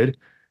is good,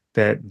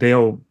 that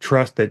they'll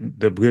trust that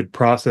the good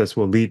process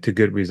will lead to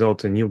good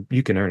results, and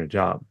you can earn a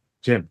job.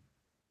 Jim.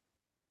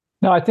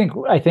 No, I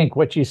think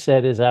what you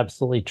said is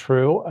absolutely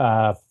true.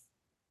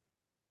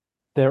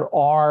 There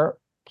are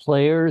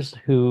players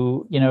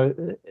who,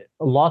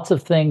 lots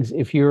of things.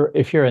 If you're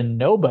a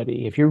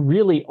nobody, if you're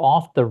really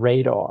off the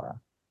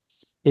radar,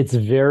 it's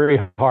very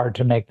hard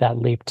to make that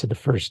leap to the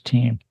first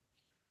team,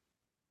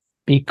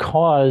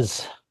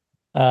 because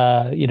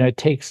it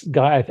takes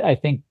I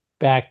think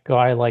back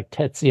guy like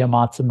Tetsuya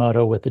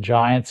Matsumoto with the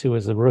Giants, who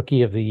was the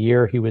rookie of the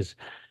year. He was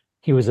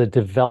a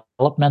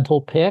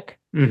developmental pick,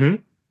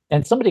 and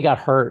somebody got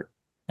hurt,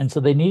 and so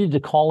they needed to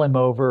call him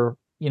over.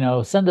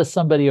 Send us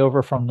somebody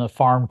over from the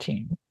farm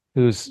team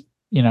who's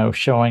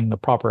showing the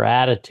proper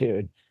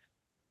attitude.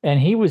 And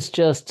he was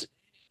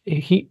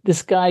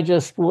this guy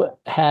just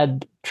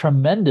had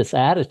tremendous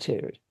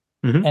attitude,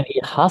 and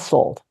he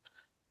hustled.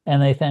 And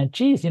they thought,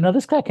 geez,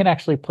 this guy can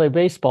actually play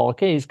baseball.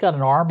 Okay, he's got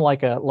an arm like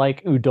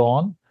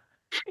udon.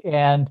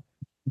 And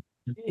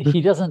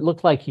he doesn't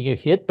look like he could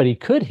hit, but he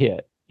could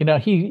hit.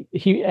 He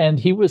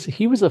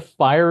was a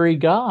fiery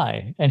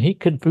guy, and he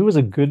was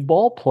a good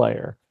ball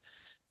player.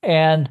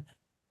 And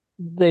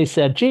they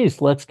said, geez,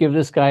 let's give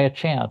this guy a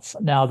chance.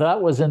 Now,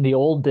 that was in the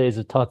old days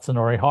of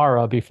Tatsunori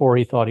Hara, before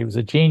he thought he was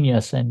a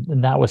genius,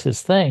 and that was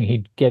his thing.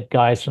 He'd get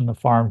guys from the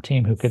farm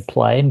team who could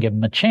play and give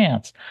him a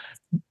chance.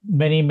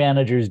 Many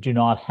managers do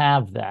not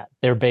have that.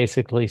 They're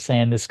basically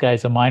saying, this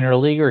guy's a minor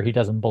leaguer. He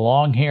doesn't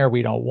belong here.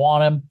 We don't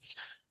want him.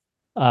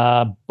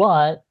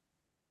 But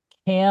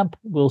camp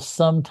will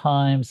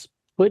sometimes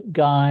put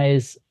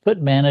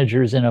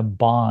managers in a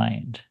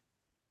bind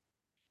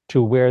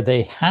to where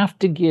they have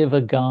to give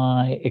a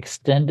guy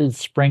extended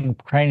spring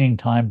training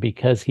time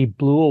because he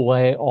blew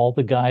away all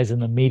the guys in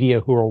the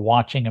media who are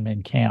watching him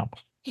in camp.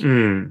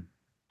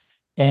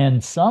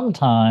 And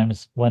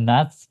sometimes when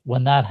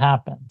that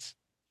happens,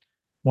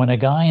 when a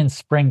guy in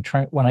spring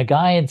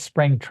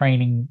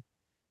training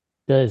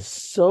does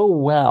so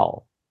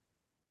well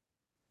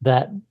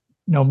that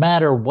no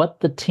matter what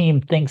the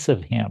team thinks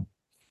of him,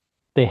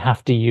 they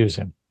have to use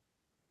him.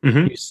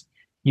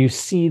 You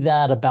see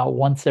that about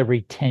once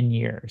every 10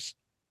 years.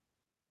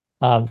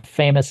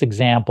 Famous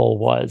example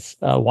was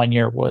one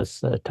year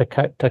was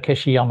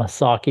Takeshi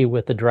Yamasaki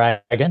with the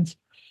Dragons,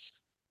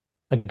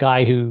 a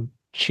guy who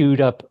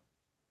chewed up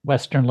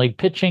Western League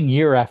pitching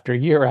year after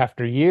year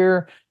after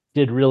year,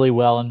 did really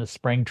well in the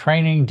spring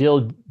training,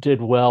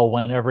 did well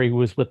whenever he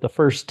was with the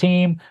first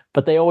team,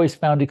 but they always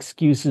found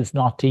excuses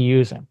not to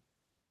use him.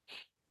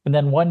 And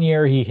then one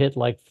year he hit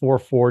like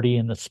 440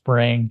 in the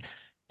spring,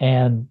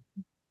 and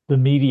the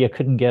media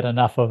couldn't get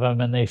enough of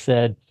him, and they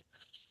said,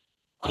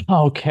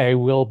 okay,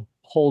 we'll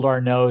hold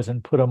our nose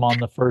and put him on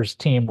the first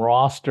team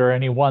roster,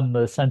 and he won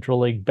the Central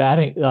League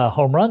batting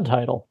home run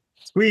title.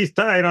 Squeeze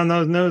tight on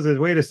those noses.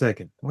 Wait a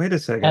second. And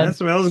That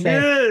smells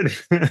good.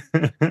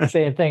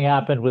 Same thing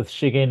happened with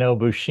Shigenobu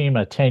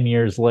Bushima 10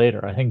 years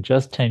later. I think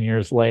just 10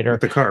 years later.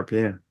 With the Carp,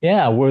 yeah.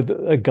 Yeah, with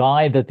a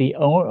guy that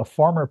a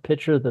former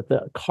pitcher that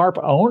the Carp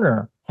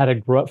owner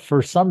had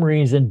for some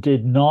reason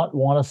did not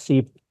want to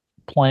see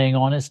playing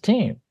on his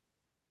team,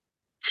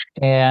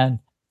 and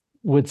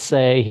would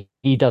say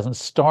he doesn't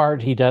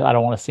start. I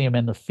don't want to see him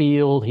in the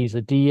field. He's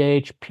a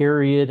DH,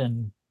 period.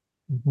 And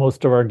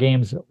most of our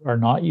games are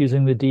not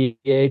using the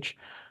DH.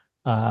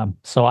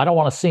 So I don't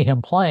want to see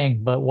him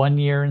playing. But one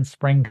year in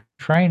spring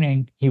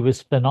training, he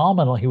was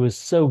phenomenal. He was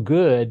so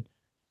good.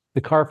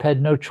 The Carp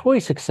had no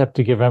choice except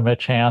to give him a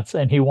chance,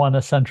 and he won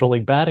a Central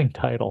League batting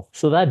title.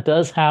 So that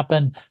does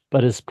happen,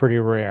 but it's pretty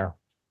rare.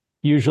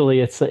 Usually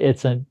it's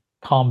a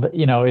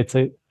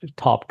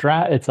top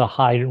draft, it's a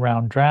high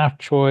round draft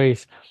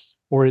choice,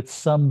 or it's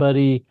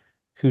somebody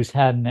who's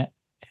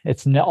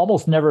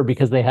almost never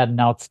because they had an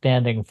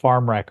outstanding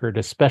farm record,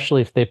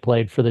 especially if they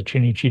played for the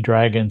Chunichi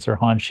Dragons or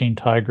Hanshin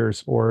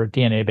Tigers or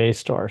DNA Bay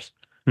Stars,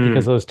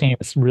 because those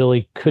teams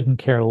really couldn't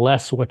care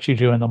less what you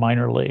do in the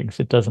minor leagues.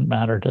 It doesn't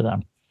matter to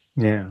them.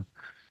 Yeah.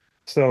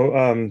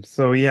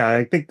 So yeah,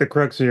 I think the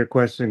crux of your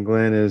question,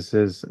 Glenn,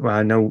 is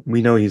well,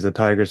 we know he's a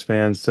Tigers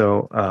fan,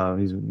 so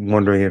he's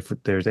wondering if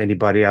there's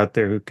anybody out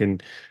there who can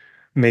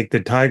make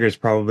the Tigers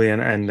probably,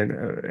 and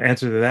the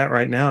answer to that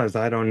right now is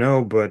I don't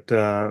know, but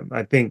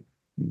I think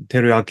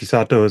Teruyaki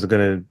Sato is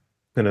gonna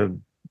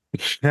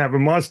have a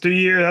monster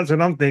year. That's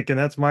what I'm thinking.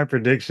 That's my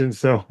prediction.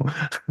 So,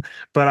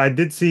 but I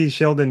did see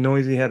Sheldon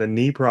Noisy had a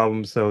knee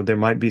problem, so there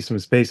might be some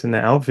space in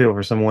the outfield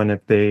for someone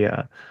if they.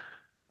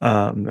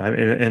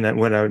 And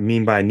what I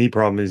mean by a knee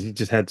problem is he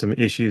just had some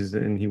issues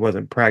and he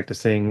wasn't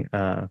practicing.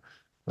 I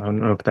don't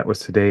know if that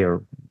was today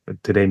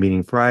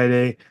meaning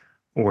Friday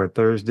or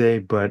Thursday,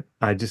 but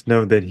I just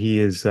know that he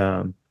has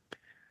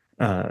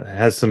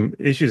some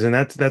issues, and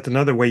that's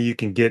another way you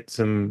can get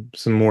some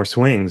more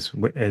swings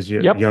as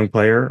a young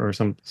player or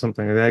something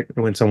like that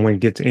when someone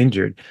gets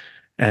injured,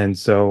 and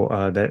so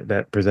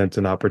that presents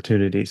an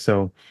opportunity.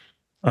 So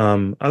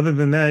other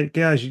than that,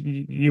 guys,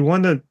 you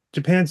won the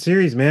Japan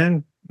Series,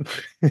 man.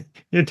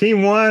 Your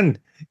team won.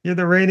 You're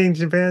the reigning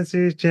Japan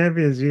Series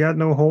champions. You got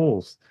no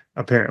holes,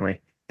 apparently.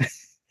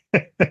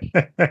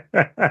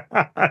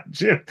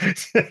 Jim.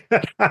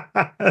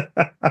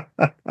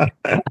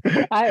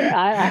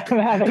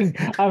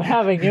 I'm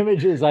having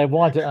images I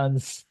want to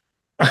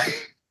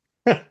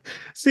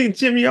See,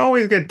 Jim, you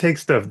always got to take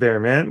stuff there,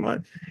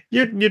 man.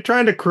 You're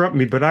trying to corrupt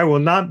me, but I will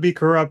not be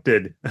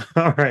corrupted.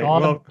 All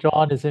right.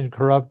 John is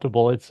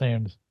incorruptible, it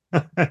seems.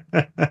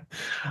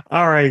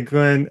 All right,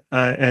 Glenn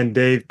and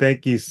Dave,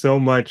 thank you so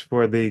much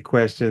for the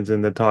questions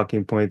and the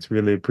talking points.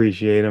 Really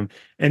appreciate them.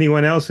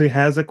 Anyone else who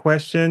has a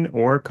question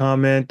or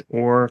comment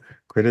or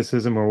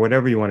criticism or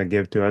whatever you want to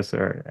give to us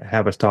or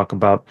have us talk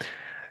about,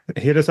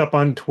 hit us up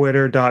on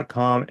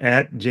twitter.com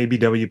at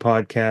JBW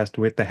Podcast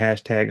with the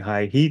hashtag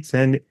HighHeat.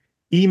 Send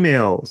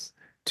emails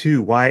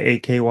to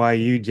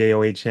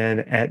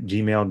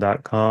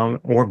yakyujohn@gmail.com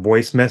or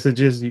voice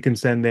messages you can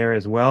send there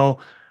as well.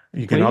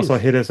 You can also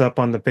hit us up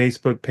on the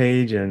Facebook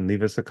page and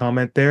leave us a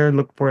comment there.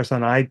 Look for us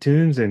on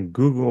iTunes and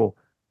Google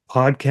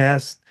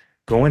Podcasts,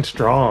 going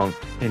strong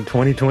in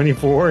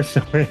 2024.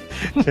 So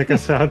check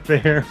us out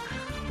there.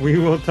 We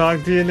will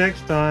talk to you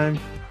next time.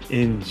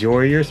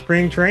 Enjoy your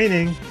spring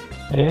training.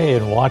 Hey,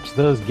 and watch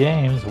those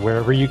games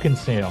wherever you can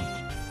see them.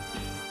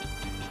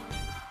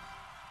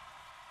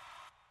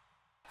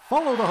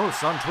 Follow the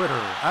hosts on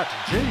Twitter at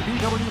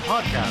JBW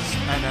Podcast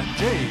and at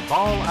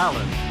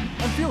JBallAllen.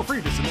 And feel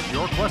free to submit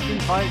your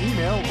questions by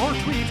email or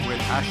tweet with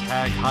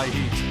hashtag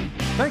HighHeat.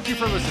 Thank you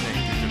for listening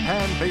to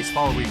Japan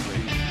Baseball Weekly.